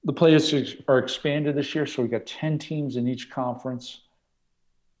the players are expanded this year. So we got 10 teams in each conference,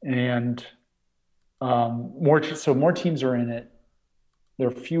 and more teams are in it. There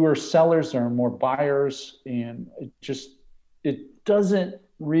are fewer sellers, there are more buyers, and it doesn't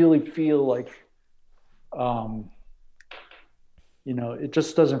really feel like it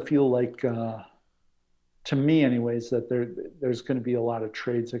just doesn't feel like, to me anyways, that there's going to be a lot of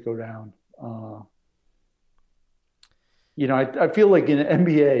trades that go down. I feel like in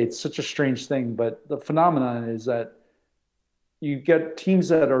NBA, it's such a strange thing, but the phenomenon is that you get teams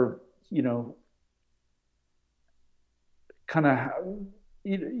that are, kind of,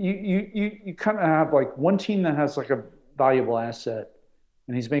 you kind of have like one team that has like a valuable asset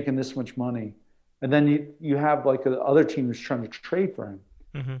and he's making this much money. And then you have like the other team who's trying to trade for him.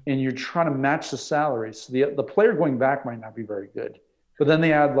 Mm-hmm. And you're trying to match the salaries. So the player going back might not be very good, but then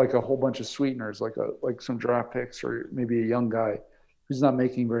they add like a whole bunch of sweeteners, like some draft picks or maybe a young guy who's not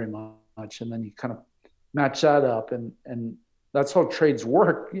making very much, and then you kind of match that up, and that's how trades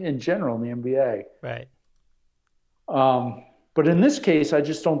work in general in the NBA. Right. But in this case, I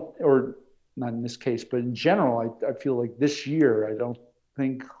just don't, or not in this case, but in general, I feel like this year I don't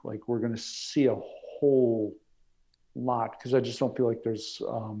think like we're going to see a whole lot because I just don't feel like there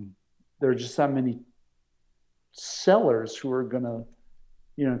are just that many sellers who are gonna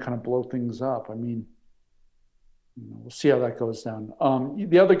kind of blow things up. I mean, we'll see how that goes down.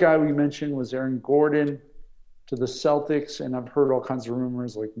 The other guy we mentioned was Aaron Gordon to the Celtics, and I've heard all kinds of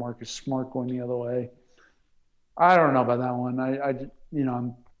rumors like Marcus Smart going the other way. I don't know about that one.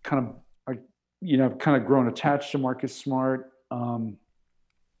 I'm kind of I've kind of grown attached to Marcus Smart.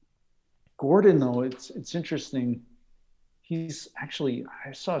 Gordon though, it's interesting. He's actually,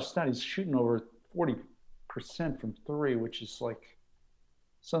 I saw a stat, he's shooting over 40% from three, which is like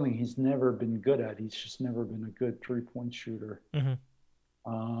something he's never been good at. He's just never been a good 3-point shooter. Mm-hmm.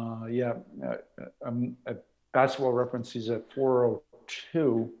 I'm at Basketball Reference, he's at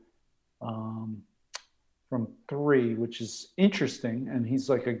 402 from three, which is interesting. And he's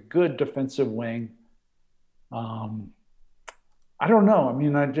like a good defensive wing. I don't know. I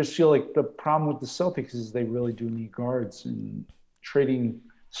mean, I just feel like the problem with the Celtics is they really do need guards, and trading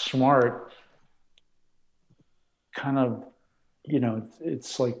Smart kind of,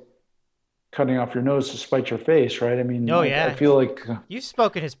 it's like cutting off your nose to spite your face, right? I mean, I feel like you've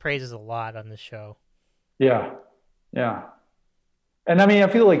spoken his praises a lot on the show. Yeah. Yeah. And I mean, I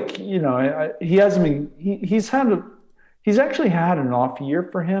feel like, he hasn't been, he's actually had an off year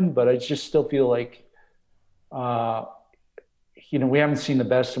for him, but I just still feel like, we haven't seen the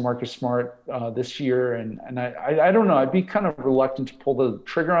best of Marcus Smart this year, and I don't know. I'd be kind of reluctant to pull the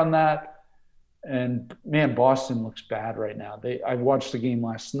trigger on that. And man, Boston looks bad right now. I watched the game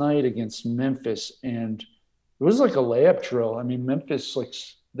last night against Memphis, and it was like a layup drill. I mean, Memphis, like,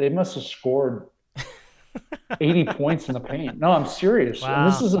 they must have scored 80 points in the paint. No, I'm serious. Wow.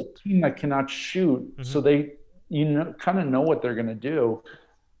 And this is a team that cannot shoot, so they kind of know what they're going to do.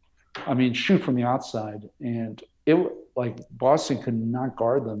 I mean, shoot from the outside, and like Boston could not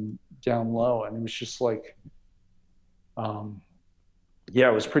guard them down low, and it was just like,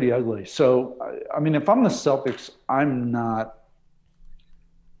 it was pretty ugly. So, I mean, if I'm the Celtics, I'm not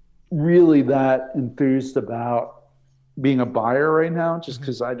really that enthused about being a buyer right now, just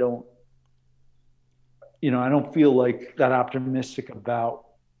because I don't feel like that optimistic about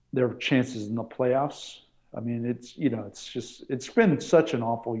their chances in the playoffs. I mean, it's been such an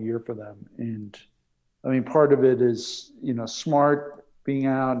awful year for them. And I mean, part of it is, Smart being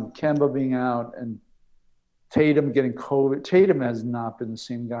out and Kemba being out and Tatum getting COVID. Tatum has not been the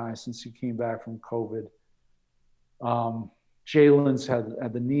same guy since he came back from COVID. Jalen's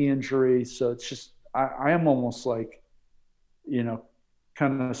had the knee injury. So it's just, I am almost like,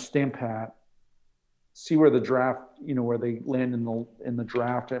 kind of stand pat, see where the draft, where they land in the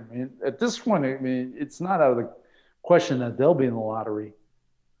draft. I mean, at this point, it's not out of the question that they'll be in the lottery,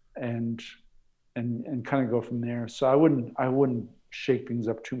 and kind of go from there. So I wouldn't shake things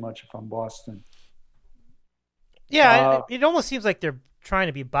up too much if I'm Boston. Yeah, it almost seems like they're trying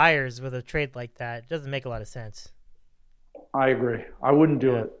to be buyers with a trade like that. It doesn't make a lot of sense. I agree. I wouldn't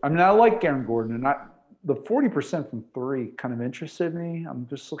do it. I mean, I like Aaron Gordon, and the 40% from three kind of interested me. I'm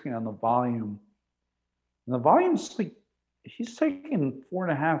just looking on the volume. And the volume's like, he's taking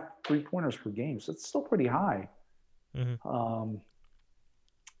 4.5 3-pointers per game, so it's still pretty high. Mm-hmm.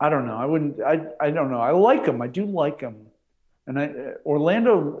 I don't know. I don't know. I like him. I do like him. And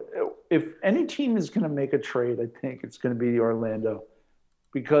Orlando, if any team is going to make a trade, I think it's going to be Orlando,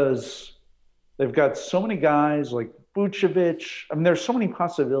 because they've got so many guys like Vucevic. I mean, there's so many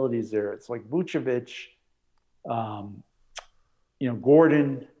possibilities there. It's like Vucevic,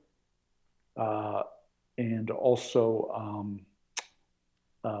 Gordon, and also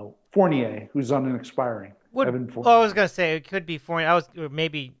Fournier, who's on an expiring. I was gonna say it could be Fournier.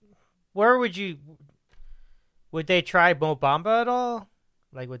 Would they try Mo Bamba at all?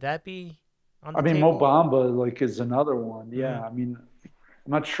 Like, would that be on the table? Mo Bamba is another one. Yeah, mm-hmm. I mean,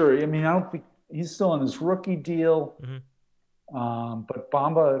 I'm not sure. I mean, I don't think he's still on his rookie deal. Mm-hmm. But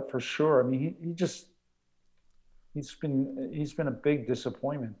Bamba for sure. I mean, he just he's been a big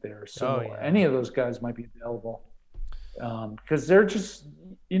disappointment there. So Oh, yeah. any of those guys might be available because they're just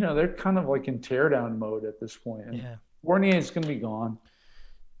they're kind of like in teardown mode at this point. And Yeah. Fournier is going to be gone.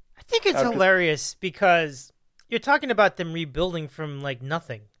 I think it's hilarious because you're talking about them rebuilding from like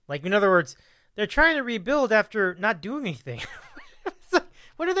nothing. Like, in other words, they're trying to rebuild after not doing anything.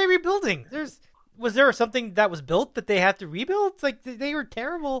 What are they rebuilding? Was there something that was built that they have to rebuild? It's like they were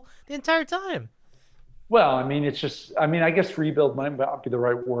terrible the entire time. Well, I mean, it's just, I guess rebuild might not be the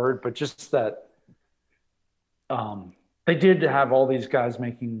right word, but just that they did have all these guys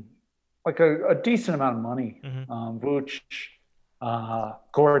making like a decent amount of money. Mm-hmm. Vooch,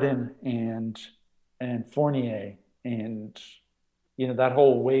 Gordon, and Fournier, and that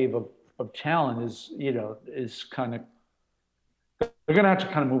whole wave of talent is kind of, they're going to have to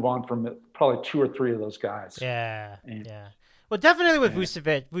kind of move on from probably 2 or 3 of those guys. Yeah. Well, definitely with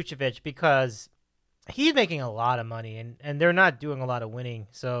Vucevic because he's making a lot of money and they're not doing a lot of winning,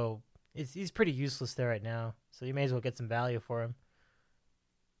 so he's pretty useless there right now. So you may as well get some value for him.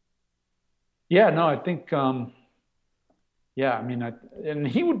 Yeah, no, I think, and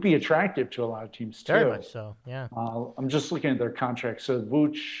he would be attractive to a lot of teams too. Very much so, yeah. I'm just looking at their contracts. So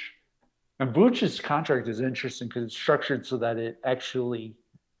Vooch's contract is interesting because it's structured so that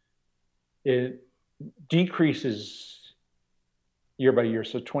it decreases year by year.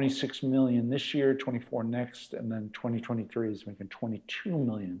 So 26 million this year, 24 next, and then 2023 is making 22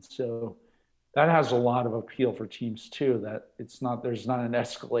 million. So that has a lot of appeal for teams too, that there's not an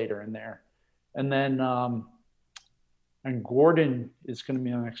escalator in there. And then and Gordon is going to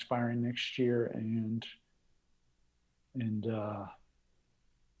be on expiring next year, and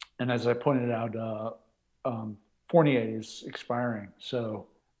as I pointed out, Fournier is expiring. So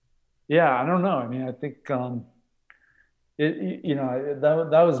yeah, I don't know. I mean, I think that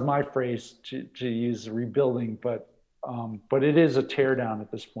was my phrase to use, rebuilding, but it is a teardown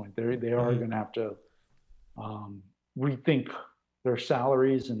at this point. They are going to have to rethink their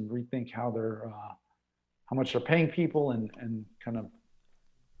salaries and rethink how much they're paying people and kind of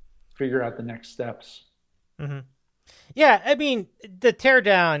figure out the next steps. Mm-hmm. Yeah, I mean, the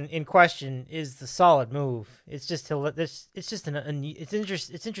teardown in question is the solid move. It's just it's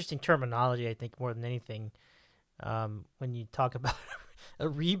interesting terminology, I think, more than anything, when you talk about a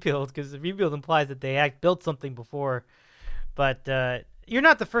rebuild, because the rebuild implies that they built something before. But you're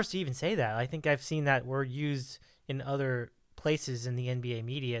not the first to even say that. I think I've seen that word used in other places in the NBA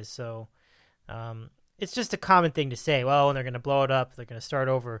media. So it's just a common thing to say. Well, when they're going to blow it up, they're going to start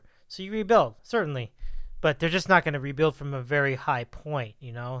over. So you rebuild, certainly. But they're just not going to rebuild from a very high point,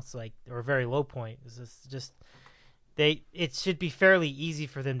 It's like, or a very low point. It's just it should be fairly easy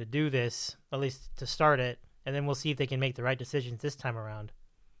for them to do this, at least to start it, and then we'll see if they can make the right decisions this time around.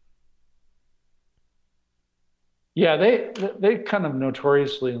 Yeah, they kind of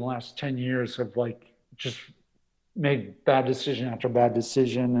notoriously in the last 10 years have like just made bad decision after bad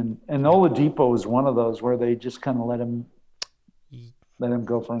decision, and Oladipo is one of those where they just kind of let him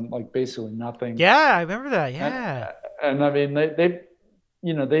go from like basically nothing. Yeah, I remember that. Yeah, and I mean they've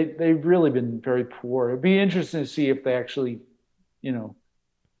really been very poor. It'd be interesting to see if they actually,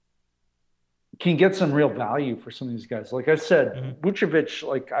 can get some real value for some of these guys. Like I said, Vucevic,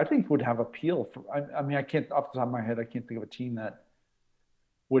 like I think would have appeal. I mean, I can't off the top of my head, I can't think of a team that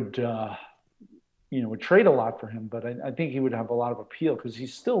would trade a lot for him. But I think he would have a lot of appeal because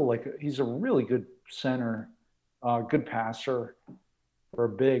he's still he's a really good center, good passer. Or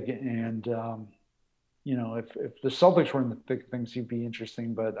big, and if the Celtics were in the thick of things, he'd be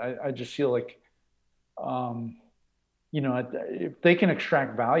interesting. But I just feel like, if they can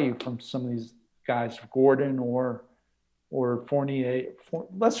extract value from some of these guys, Gordon or Fournier,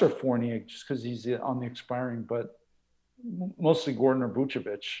 lesser Fournier, just because he's on the expiring, but mostly Gordon or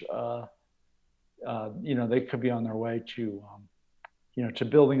Vucevic, they could be on their way to, to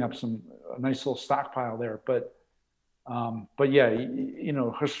building up a nice little stockpile there, but yeah,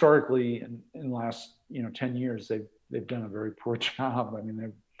 historically in the last 10 years they've done a very poor job. I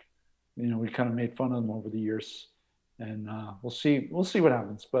mean, we kind of made fun of them over the years, and we'll see what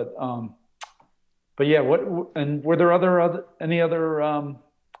happens. But yeah, were there any other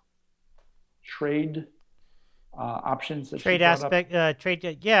trade options? Trade aspect,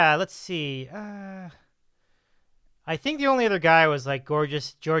 trade. Yeah, let's see. I think the only other guy was like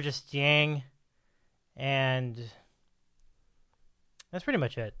Georges Niang, and that's pretty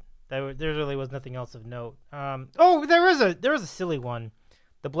much it. There really was nothing else of note. There was a silly one.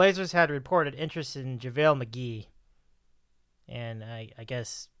 The Blazers had reported interest in JaVale McGee, and I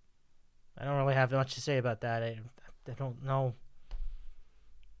guess I don't really have much to say about that. I don't know.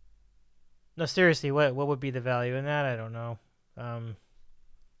 No, seriously, what would be the value in that? I don't know. I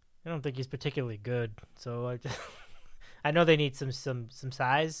don't think he's particularly good. So I just I know they need some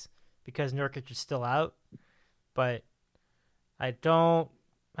size because Nurkic is still out, but I don't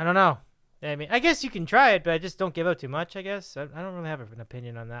know. I mean, I guess you can try it, but I just don't give out too much. I guess I don't really have an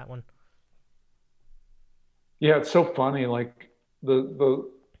opinion on that one. Yeah, it's so funny. Like the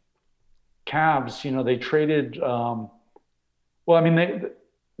Cavs, they traded.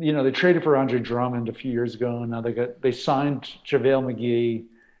 They traded for Andre Drummond a few years ago, and now they signed JaVale McGee,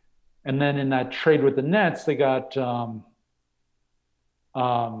 and then in that trade with the Nets, they got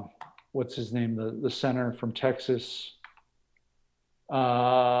what's his name, the center from Texas,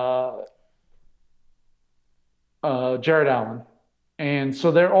 Jared Allen. And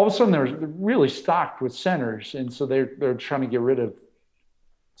so they're all of a sudden they're really stocked with centers, and so they're trying to get rid of,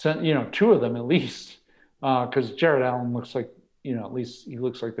 two of them at least, because Jared Allen looks like, at least he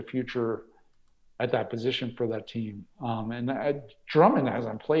looks like the future at that position for that team. And Drummond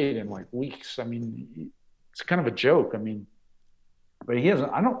hasn't played in like weeks. I mean, it's kind of a joke. I mean, but he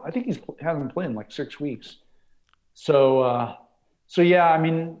hasn't. I think he hasn't played in like 6 weeks. So yeah. I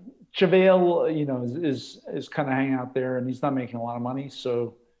mean, JaVale, is kind of hanging out there, and he's not making a lot of money.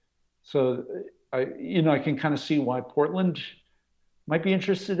 So I can kind of see why Portland might be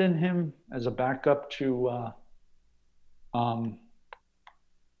interested in him as a backup to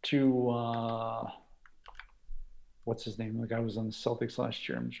what's his name? The guy who was on the Celtics last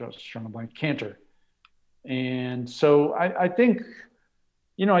year. I'm just trying to blank. Cantor. And so I think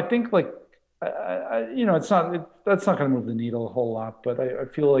like, it's that's not going to move the needle a whole lot, but I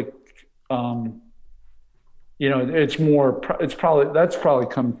feel like, that's probably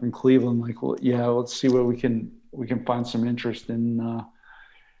coming from Cleveland. Like, well, yeah, let's see what we can find some interest in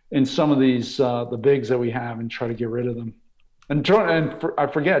some of these, the bigs that we have, and try to get rid of them. And don't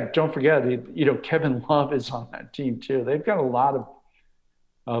forget, Kevin Love is on that team too. They've got a lot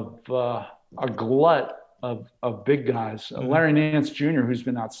of a glut of big guys. Mm-hmm. Larry Nance Jr., who's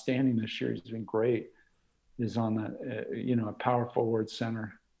been outstanding this year, he's been great, is on that, a power forward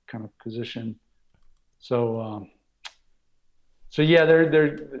center kind of position. So yeah,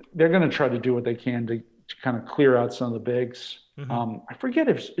 they're going to try to do what they can to kind of clear out some of the bigs. Mm-hmm. I forget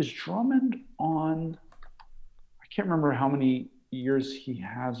is Drummond on. I can't remember how many years he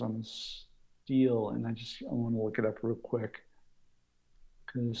has on his deal, and I want to look it up real quick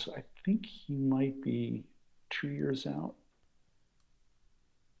because I think he might be 2 years out.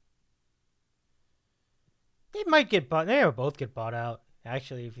 They might get bought. They will both get bought out.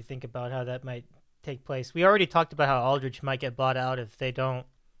 Actually, if you think about how that might take place, we already talked about how Aldridge might get bought out if they don't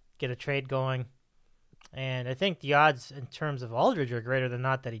get a trade going, and I think the odds in terms of Aldridge are greater than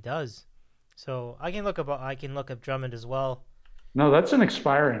not that he does. So I can look up Drummond as well. No, that's an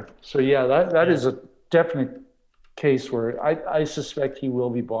expiring. So yeah, that is a definite case where I suspect he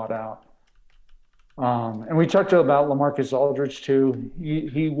will be bought out. And we talked about LaMarcus Aldridge too.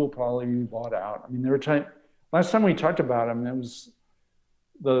 He will probably be bought out. I mean, last time we talked about him, it was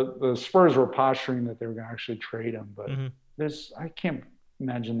the Spurs were posturing that they were going to actually trade him, but I can't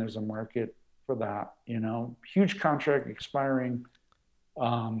imagine there's a market for that. Huge contract expiring.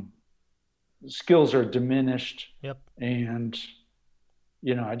 Skills are diminished. Yep. And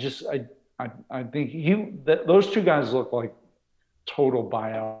I think those two guys look like total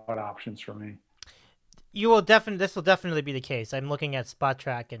buyout options for me. This will definitely be the case. I'm looking at Spot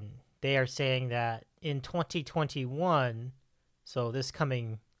Track, and they are saying that in 2021, so this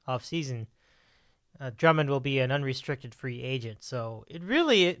coming off season, Drummond will be an unrestricted free agent. So there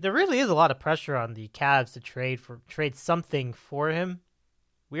really is a lot of pressure on the Cavs to trade something for him.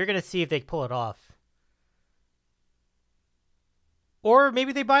 We're going to see if they pull it off. Or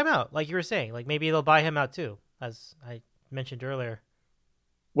maybe they buy him out, like you were saying. Like maybe they'll buy him out too, as I mentioned earlier.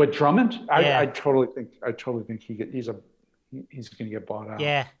 What, Drummond? Yeah. I totally think he's going to get bought out.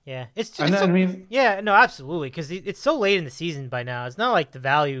 Yeah. No, absolutely, because it's so late in the season by now. It's not like the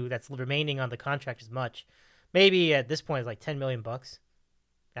value that's remaining on the contract is much. Maybe at this point it's like $10 million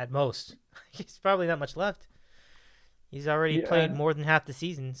at most. It's probably not much left. He's already played more than half the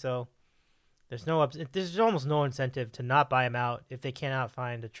season, so there's almost no incentive to not buy him out if they cannot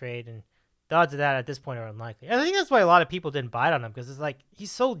find a trade, and the odds of that at this point are unlikely. I think that's why a lot of people didn't buy it on him, because it's like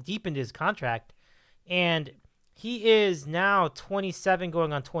he's so deep into his contract, and he is now 27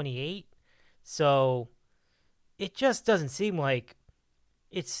 going on 28, so it just doesn't seem like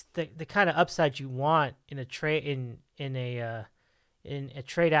it's the kind of upside you want in a trade in a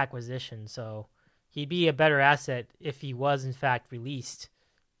trade acquisition. So he'd be a better asset if he was in fact released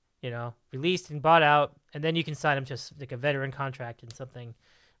and bought out, and then you can sign him to like a veteran contract and something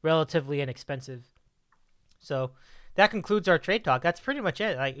relatively inexpensive. So that concludes our trade talk. That's pretty much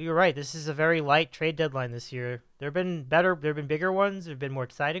it. Like, you're right. This is a very light trade deadline this year. There have been bigger ones. There have been more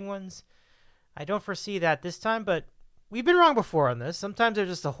exciting ones. I don't foresee that this time, but we've been wrong before on this. Sometimes there's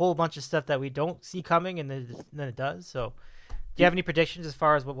just a whole bunch of stuff that we don't see coming, and then it does. So do you have any predictions as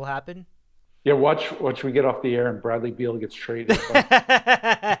far as what will happen? Yeah, watch we get off the air and Bradley Beal gets traded. Like,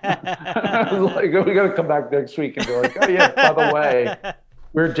 we got to come back next week and be like, oh yeah, by the way,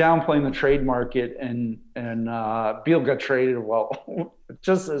 we're downplaying the trade market and Beal got traded. Well,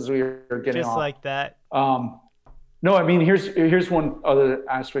 just as we were getting just off. like that. No, I mean here's one other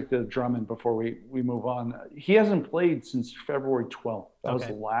aspect of Drummond before we move on. He hasn't played since February 12th. That was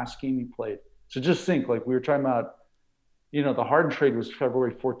the last game he played. So just think, like we were talking about. The Harden trade was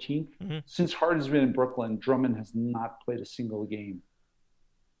February 14th. Mm-hmm. Since Harden's been in Brooklyn, Drummond has not played a single game,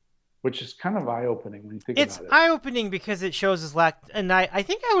 which is kind of eye-opening when you think about it. It's eye-opening because it shows his lack. And I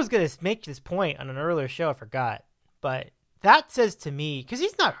think I was going to make this point on an earlier show. I forgot. But that says to me, because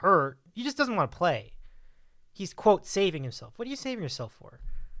he's not hurt, he just doesn't want to play. He's, quote, saving himself. What are you saving yourself for?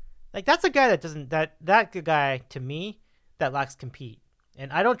 Like, that's a guy that doesn't, that guy, to me, that lacks compete.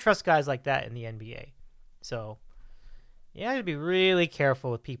 And I don't trust guys like that in the NBA. So you have to be really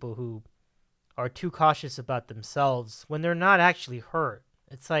careful with people who are too cautious about themselves when they're not actually hurt.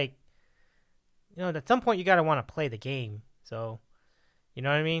 It's like, at some point you got to want to play the game. So, you know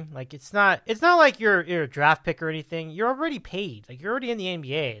what I mean? Like, it's not like you're a draft pick or anything. You're already paid. Like, you're already in the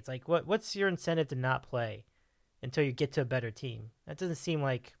NBA. It's like, what's your incentive to not play until you get to a better team? That doesn't seem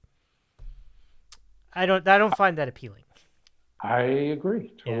like, I don't find that appealing. I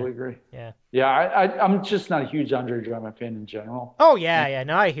agree. Totally agree. Yeah. Yeah, I'm just not a huge Andre Drummond fan in general. Oh, yeah.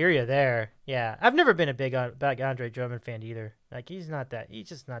 No, I hear you there. Yeah. I've never been a big Andre Drummond fan either. Like, he's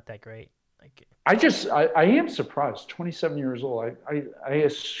just not that great. Like, I am surprised. 27 years old. I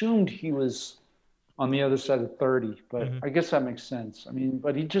assumed he was on the other side of 30, but I guess that makes sense. I mean,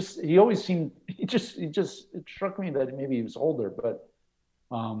 but he always seemed, it struck me that maybe he was older, but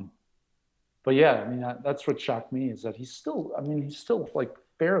yeah, I mean, that's what shocked me is that he's still like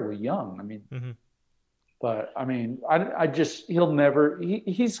fairly young. I mean, but I mean, he'll never,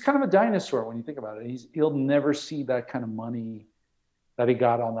 he's kind of a dinosaur when you think about it. He'll never see that kind of money that he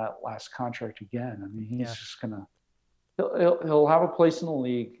got on that last contract again. I mean, he's just he'll have a place in the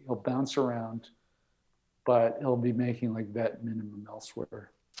league. He'll bounce around, but he'll be making like vet minimum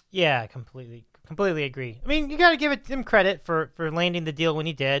elsewhere. Yeah, completely agree. I mean, you got to give him credit for landing the deal when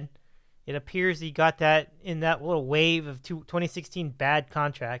he did. It appears he got that in that little wave of 2016 bad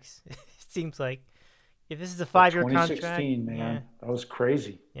contracts. It seems like if this is a 5-year contract, 2016, man, that was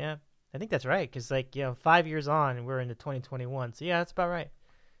crazy. Yeah, I think that's right because 5 years on and we're into 2021. So yeah, that's about right.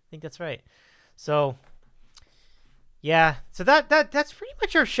 I think that's right. So yeah, so that's pretty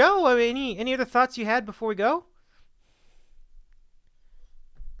much our show. I mean, any other thoughts you had before we go?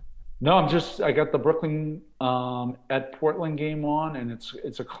 No, I got the Brooklyn at Portland game on, and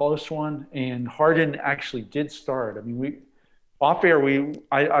it's a close one. And Harden actually did start. I mean, off air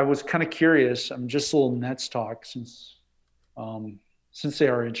I was kind of curious. I'm just a little Nets talk since they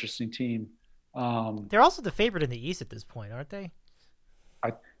are an interesting team. They're also the favorite in the East at this point, aren't they?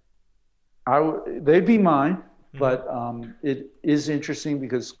 They'd be mine, but it is interesting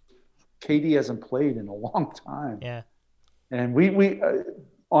because KD hasn't played in a long time. Yeah, and we.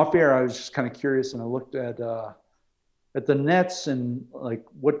 Off air, I was just kind of curious, and I looked at the Nets and like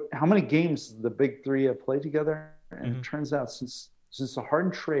how many games the big three have played together. And it turns out since the Harden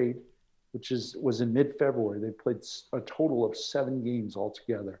trade, which was in mid-February, they played a total of 7 games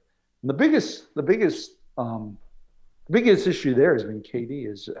altogether. And the biggest issue there has been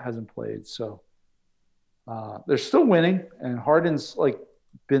KD hasn't played. So they're still winning, and Harden's like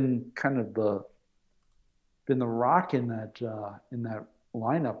been kind of the rock in that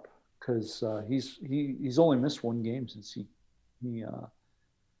lineup because he's only missed 1 game since he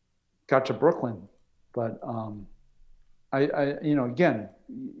got to Brooklyn, but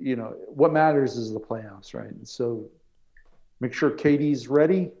what matters is the playoffs, right? And so make sure KD's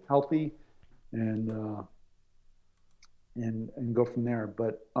ready, healthy, and go from there.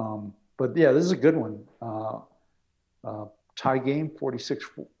 But yeah, this is a good one. Tie game, 46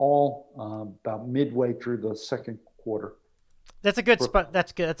 all, about midway through the second quarter. That's a good spot.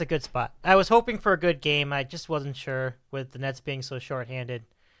 That's good. That's a good spot. I was hoping for a good game. I just wasn't sure with the Nets being so shorthanded,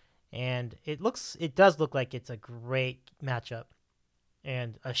 and it does look like it's a great matchup,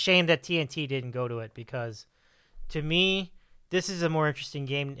 and a shame that TNT didn't go to it because, to me, this is a more interesting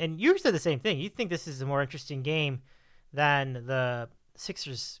game. And you said the same thing. You think this is a more interesting game than the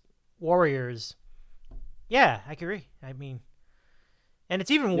Sixers Warriors? Yeah, I agree. I mean, And it's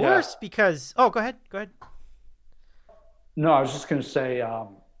even worse because... Oh, go ahead. No, I was just going to say,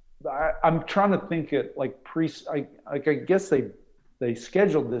 I'm trying to think it like I guess they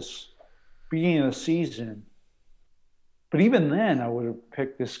scheduled this beginning of the season, but even then I would have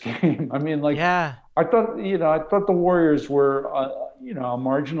picked this game. I mean, like, I thought the Warriors were, a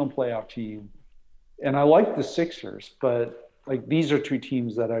marginal playoff team, and I like the Sixers, but like these are two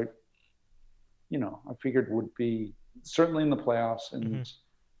teams that I figured would be certainly in the playoffs and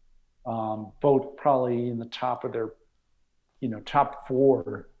both probably in the top of their, top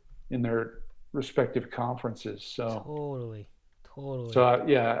 4 in their respective conferences. So totally. So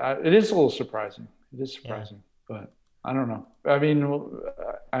it is a little surprising. It is surprising, but I don't know. I mean,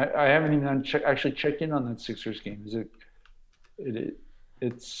 I haven't even actually checked in on that Sixers game. Is it?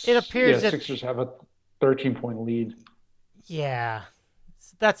 It appears that Sixers have a 13-point lead. Yeah,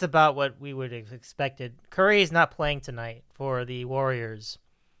 that's about what we would have expected. Curry is not playing tonight for the Warriors.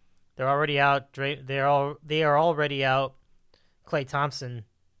 They're already out. They are already out. Klay Thompson.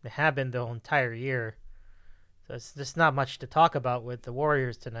 They have been the entire year. So it's just not much to talk about with the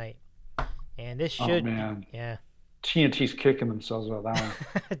Warriors tonight. And this should... Oh, man. Yeah. TNT's kicking themselves about that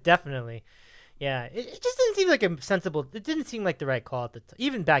one. Definitely. Yeah. It just didn't seem like a sensible... It didn't seem like the right call at the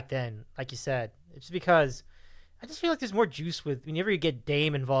even back then, like you said. It's just because I just feel like there's more juice whenever you get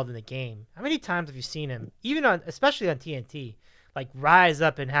Dame involved in the game. How many times have you seen him, especially on TNT, like rise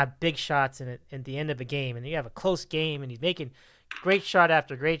up and have big shots at the end of a game, and you have a close game, and he's making great shot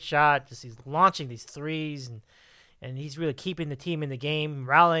after great shot. Just he's launching these threes, and he's really keeping the team in the game,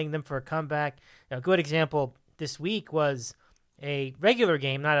 rallying them for a comeback. Now, a good example this week was a regular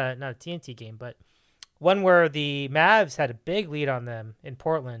game, not a TNT game, but one where the Mavs had a big lead on them in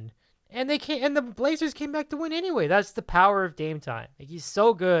Portland, and the Blazers came back to win anyway. That's the power of Dame time. Like, he's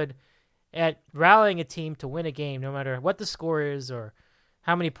so good at rallying a team to win a game, no matter what the score is or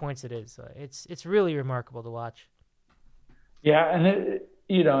how many points it is. It's really remarkable to watch. Yeah, and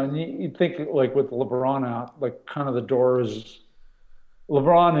you think like with LeBron out, like kind of the door is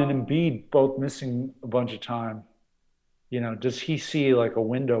LeBron and Embiid both missing a bunch of time. Does he see like a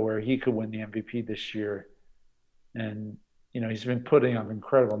window where he could win the MVP this year? And he's been putting up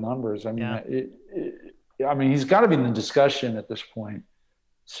incredible numbers. I mean, he's got to be in the discussion at this point.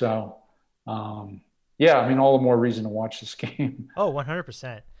 So, I mean, all the more reason to watch this game. Oh,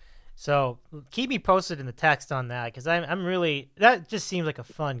 100%. So keep me posted in the text on that, because I'm really, that just seems like a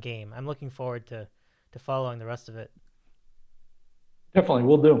fun game. I'm looking forward to following the rest of it. Definitely,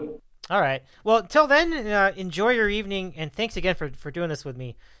 we'll do. All right. Well, until then, enjoy your evening, and thanks again for doing this with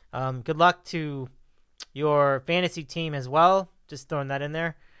me. Good luck to your fantasy team as well. Just throwing that in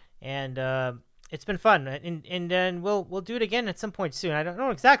there, and it's been fun. And then we'll do it again at some point soon. I don't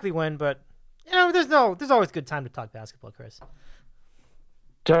know exactly when, but there's always good time to talk basketball, Chris.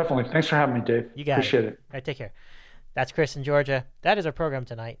 Definitely. Thanks for having me, Dave. You got Appreciate it. All right, take care. That's Chris in Georgia. That is our program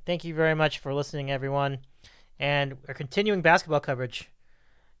tonight. Thank you very much for listening, everyone. And our continuing basketball coverage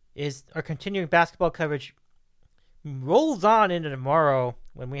rolls on into tomorrow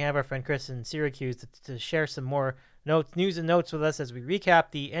when we have our friend Chris in Syracuse to share some more news and notes with us as we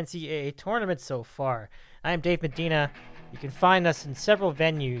recap the NCAA tournament so far. I am Dave Medina. You can find us in several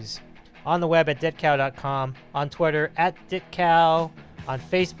venues on the web at ditcow.com, on Twitter at ditcow, on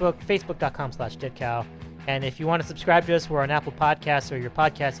Facebook, facebook.com/ditcow. And if you want to subscribe to us, we're on Apple Podcasts or your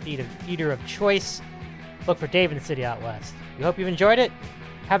podcast feeder of choice. Look for Dave in the City Out West. We hope you've enjoyed it.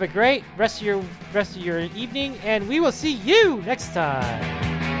 Have a great rest of your evening, and we will see you next time.